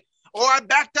 God. Like, or I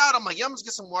backed out. I'm like, yeah, I'm going to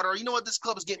get some water. Or, you know what? This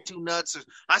club is getting too nuts. Or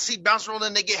I see bounce rolling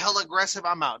and they get hella aggressive.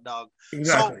 I'm out, dog.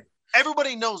 Exactly. So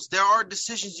everybody knows there are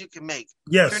decisions you can make.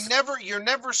 Yes. You're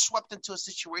never swept into a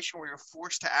situation where you're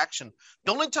forced to action.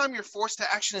 The only time you're forced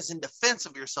to action is in defense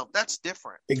of yourself. That's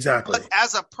different. Exactly. But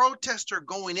as a protester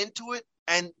going into it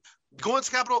and going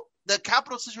to Capitol, the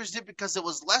Capitol situation did because there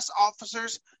was less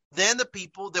officers than the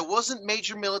people. There wasn't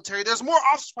major military. There's more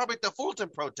officers probably at the Fulton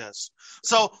protests.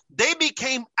 So they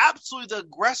became absolutely the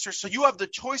aggressor. So you have the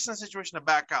choice in the situation to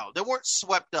back out. They weren't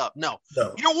swept up. No.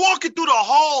 You're walking through the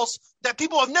halls that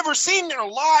people have never seen in their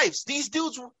lives. These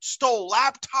dudes stole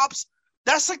laptops.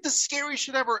 That's like the scariest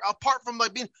shit ever, apart from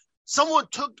like being someone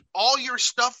took all your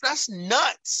stuff. That's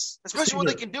nuts, especially what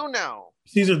they can do now.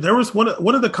 Caesar, there was one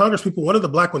of the Congress people, one of the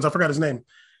black ones, I forgot his name.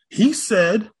 He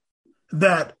said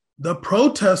that the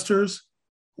protesters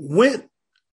went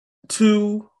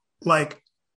to like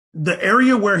the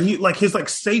area where he like his like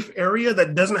safe area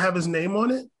that doesn't have his name on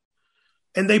it.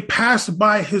 And they passed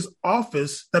by his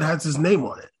office that has his name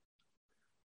on it.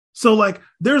 So like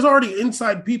there's already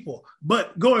inside people,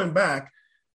 but going back,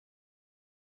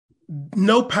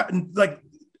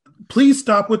 please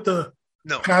stop with the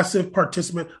passive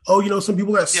participant. Some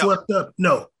people got swept up.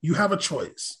 No, you have a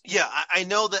choice. Yeah, I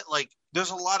know that like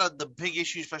there's a lot of the big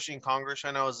issues, especially in Congress.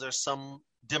 I know is there's some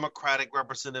Democratic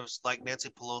representatives like Nancy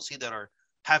Pelosi that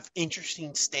have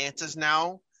interesting stances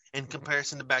now in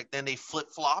comparison to back then. They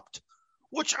flip-flopped,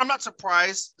 which I'm not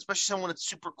surprised, especially someone that's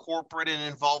super corporate and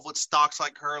involved with stocks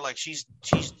like her. Like she's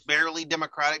barely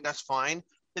Democratic. That's fine.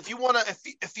 If you want to,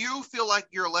 if you feel like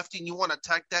you're a lefty and you want to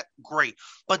attack that, great.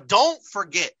 But don't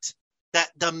forget that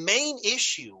the main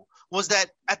issue was that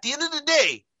at the end of the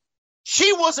day,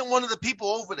 she wasn't one of the people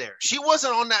over there. She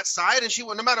wasn't on that side, and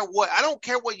no matter what, I don't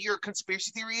care what your conspiracy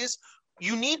theory is,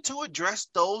 you need to address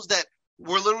those that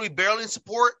were literally barely in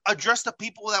support, address the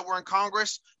people that were in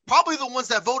Congress, probably the ones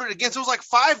that voted against. It was like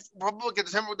 5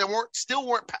 Republicans that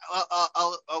weren't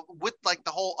with like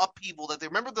the whole upheaval that they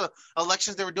remember the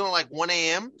elections they were doing like 1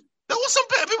 a.m. There was some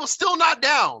people still not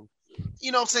down.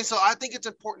 You know what I'm saying? So I think it's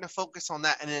important to focus on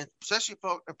that, and especially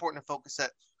important to focus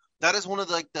that is one of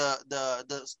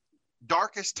the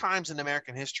darkest times in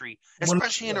American history,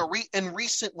 especially in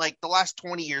recent, like the last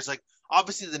 20 years. Like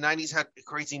obviously the 90s had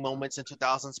crazy moments in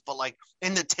 2000s, but like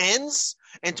in the 10s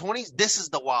and 20s, this is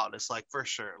the wildest, like for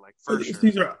sure.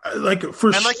 These are like for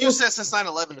and like you said, since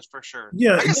 9/11 is for sure.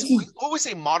 Yeah, I guess we always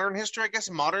say modern history. I guess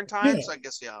in modern times, I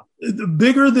guess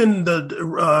bigger than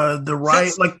the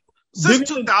riot,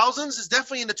 since 2000s is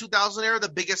definitely in the 2000 era the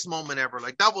biggest moment ever.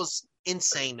 Like that was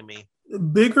insane to me.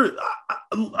 Bigger.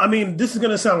 I mean, this is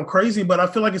going to sound crazy, but I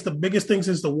feel like it's the biggest thing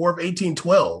since the War of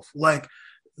 1812. Like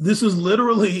this is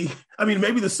literally. I mean,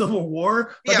 maybe the Civil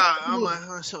War. Like, I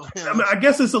mean, I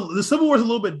guess the Civil War is a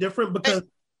little bit different because,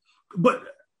 but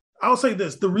I'll say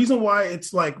this: the reason why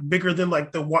it's like bigger than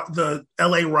like the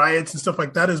LA riots and stuff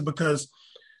like that is because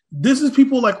this is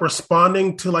people like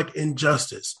responding to like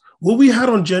injustice. What we had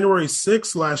on January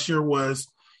 6th last year was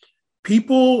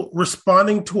people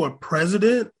responding to a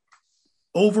president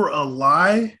over a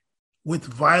lie with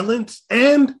violence,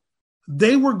 and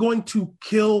they were going to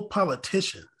kill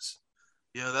politicians.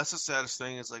 Yeah, that's the saddest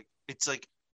thing. It's like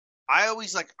I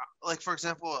always like for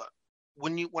example,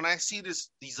 when I see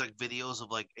these like videos of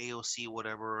like AOC or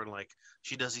whatever, and like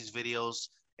she does these videos,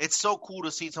 it's so cool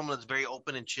to see someone that's very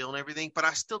open and chill and everything. But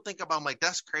I still think about like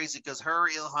that's crazy because her,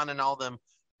 Ilhan, and all them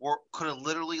could have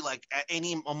literally, like, at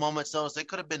any moment's notice, they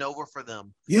could have been over for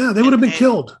them. Yeah, they would have been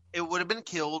killed. It would have been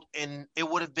killed, and it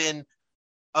would have been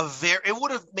it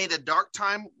would have made a dark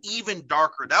time even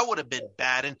darker. That would have been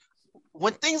bad. And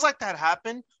when things like that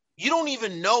happen, you don't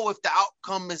even know if the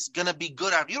outcome is gonna be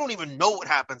good after. You don't even know what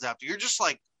happens after. You're just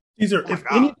like, Caesar,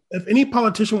 if any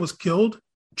politician was killed,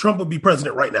 Trump would be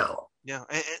president right now. Yeah,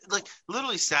 like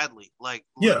literally, sadly, like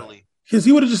literally, because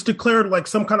he would have just declared like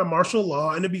some kind of martial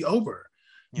law and it'd be over.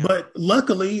 Yeah. But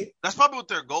luckily, that's probably what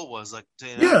their goal was, like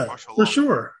to martial for law.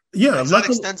 Sure. Yeah, that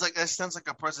extends like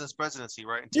a president's presidency,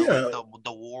 right? Until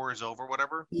the war is over,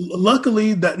 whatever. Luckily,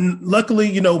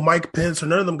 you know, Mike Pence or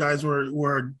none of them guys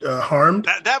were harmed.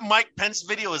 That Mike Pence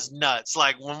video is nuts.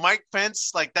 Like when Mike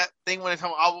Pence, like that thing when it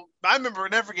come, I remember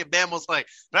never forget. Bam was like,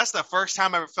 that's the first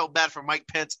time I ever felt bad for Mike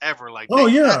Pence ever. Like,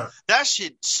 that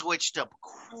shit switched up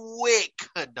quick,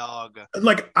 dog.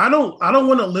 Like I don't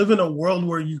want to live in a world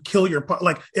where you kill your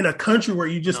like in a country where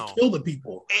you just kill the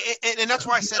people. And that's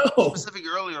why I said specifically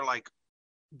earlier. Like,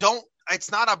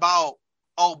 it's not about,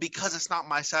 because it's not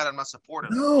my side, I'm not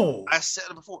supporting. No. I said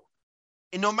it before.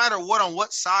 And no matter what, on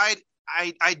what side,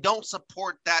 I don't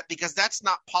support that because that's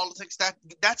not politics.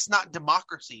 That's not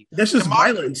democracy. That's just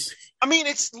violence. I mean,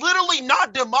 it's literally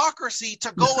not democracy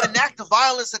to go enact the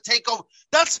violence to take over.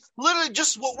 That's literally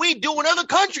just what we do in other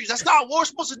countries. That's not what we're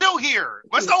supposed to do here.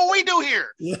 That's not what we do here.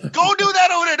 Yeah. Go do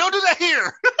that over there. Don't do that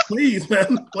here. Please,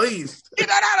 man. Please. Get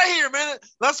that out of here, man.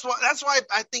 That's why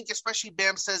I think especially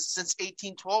Bam says since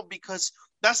 1812 because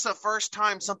that's the first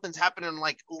time something's happening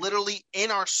like literally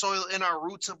in our soil, in our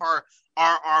roots of our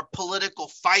political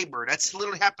fiber. That's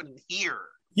literally happening here.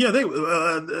 Yeah, they.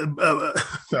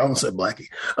 I almost said Blackie.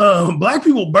 Black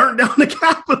people burnt down the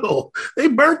Capitol. They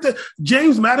burnt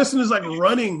James Madison is like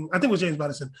running. I think it was James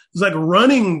Madison. He's like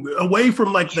running away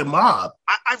from like the mob.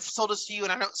 I've told this to you,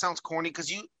 and I know it sounds corny because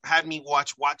you had me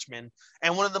watch Watchmen,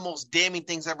 and one of the most damning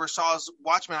things I ever saw is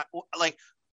Watchmen. Like,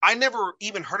 I never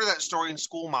even heard of that story in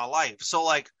school in my life. So,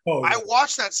 like, I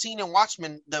watched that scene in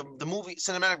Watchmen, the movie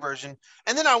cinematic version,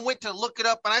 and then I went to look it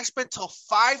up, and I spent till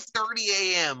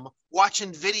 5:30 a.m.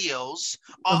 watching videos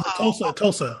of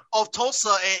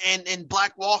Tulsa and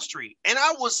Black Wall Street. And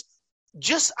I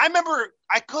remember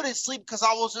I couldn't sleep because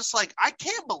I was just like, I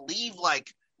can't believe,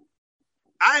 like,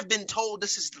 I've been told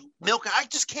this is milk. I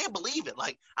just can't believe it.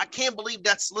 Like, I can't believe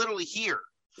that's literally here.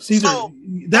 Caesar,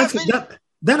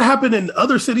 that happened in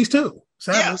other cities too.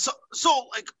 Sadly. Yeah, so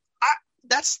like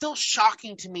that's still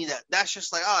shocking to me that's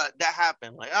just like, that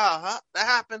happened. Like, that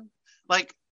happened.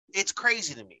 Like, it's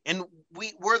crazy to me. And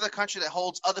we're the country that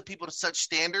holds other people to such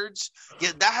standards.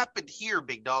 Yeah, that happened here,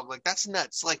 big dog. Like, that's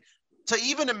nuts. Like, to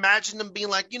even imagine them being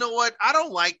like, you know what? I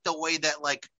don't like the way that,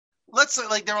 like, let's say,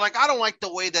 like, they were like, I don't like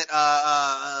the way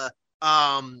that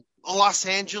Los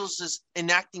Angeles is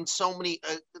enacting so many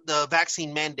the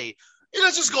vaccine mandate.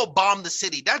 Let's just go bomb the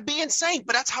city. That'd be insane,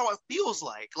 but that's how it feels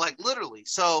like literally.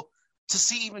 So to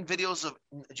see even videos of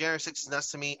January 6th is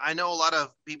nuts to me. I know a lot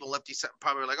of people lefties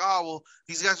probably are like, oh, well,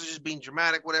 these guys are just being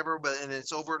dramatic, whatever, and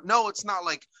it's over. No, it's not.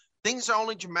 Like, things are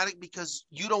only dramatic because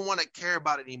you don't want to care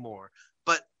about it anymore.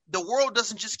 But the world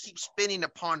doesn't just keep spinning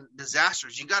upon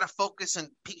disasters. You got to focus and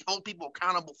hold people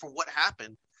accountable for what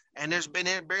happened. And there's been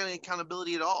barely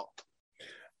accountability at all.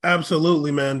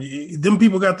 Absolutely, man. Them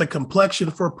people got the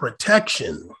complexion for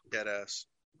protection. Deadass.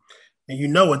 And you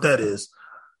know what that is.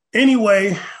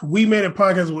 Anyway, we made a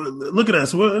podcast. Look at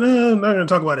us. We're not going to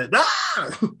talk about it.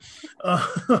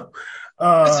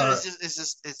 It's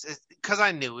just because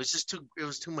I knew it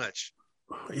was too much.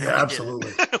 Yeah,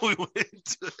 absolutely. We went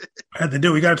into it. Had to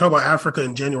do. We got to talk about Africa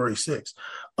in January 6th.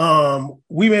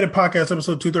 We made a podcast,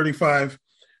 episode 235,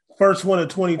 first one of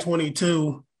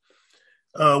 2022.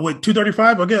 With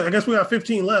 235, again, I guess we got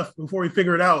 15 left before we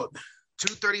figure it out.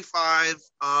 235.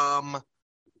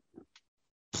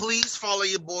 Please follow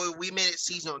your boy. We Made It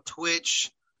Season on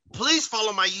Twitch. Please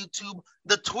follow my YouTube.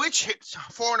 The Twitch hit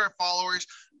 400 followers.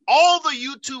 All the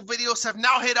YouTube videos have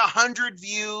now hit 100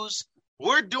 views.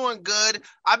 We're doing good.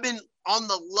 I've been on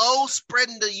the low,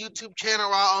 spreading the YouTube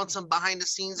channel out on some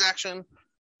behind-the-scenes action.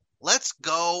 Let's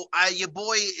go. Your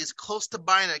boy is close to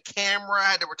buying a camera. I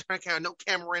had to return a camera. No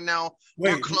camera right now.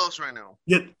 We're close right now.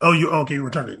 Yeah. Oh, you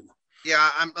returned it. Yeah,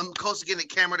 I'm close to getting a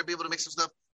camera to be able to make some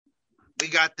stuff. We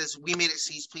got this. We Made It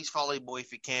Seas. Please follow your boy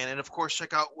if you can. And, of course,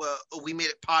 check out We Made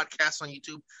It Podcast on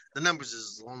YouTube. The numbers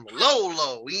is on the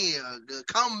low. We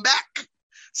come back.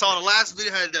 Saw the last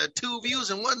video had 2 views,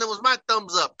 and one of them was my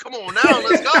thumbs up. Come on now,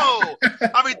 let's go.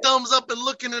 I'll be thumbs up and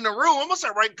looking in the room. I'm going to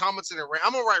start writing comments in there.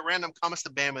 I'm going to write random comments to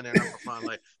Bam in there for fun.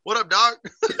 Like, what up, dog?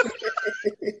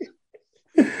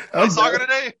 I'm soccer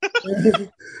today?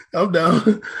 I'm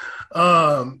down.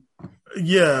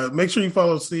 Yeah, make sure you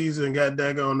follow C's and got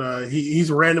daggone.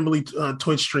 He's randomly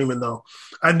Twitch streaming, though.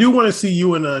 I do want to see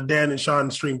you and Dan and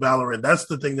Sean stream Valorant. That's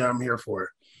the thing that I'm here for.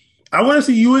 I want to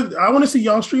see you. I want to see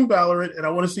y'all stream Valorant, and I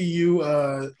want to see you,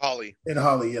 Holly. And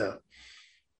Holly, yeah.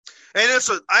 And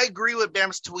so I agree with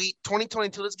Bam's tweet.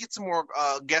 2022. Let's get some more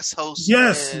guest hosts.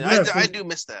 Yes, I do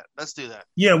miss that. Let's do that.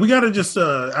 Yeah, we got to just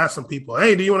ask some people.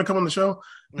 Hey, do you want to come on the show?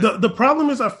 The problem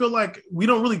is, I feel like we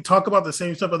don't really talk about the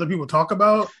same stuff other people talk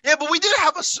about. Yeah, but we did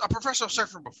have a professional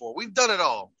surfer before. We've done it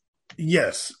all.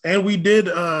 Yes, and we did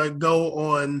go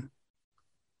on.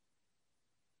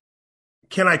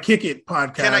 Can I Kick It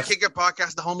podcast? Can I Kick It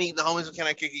podcast? The homies of Can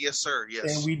I Kick It? Yes, sir.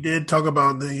 Yes. And we did talk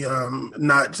about the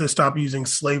not to stop using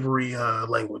slavery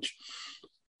language.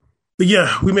 But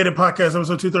yeah, we made a podcast,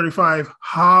 episode 235.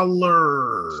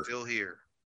 Holler. Still here.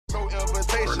 No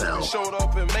invitations, we showed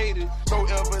up and made it. No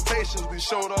invitations, we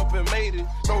showed up and made it.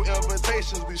 No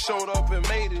invitations, we showed up and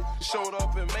made it. Showed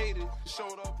up and made it.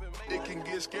 Showed up and made it. It can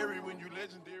get scary when you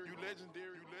legendary.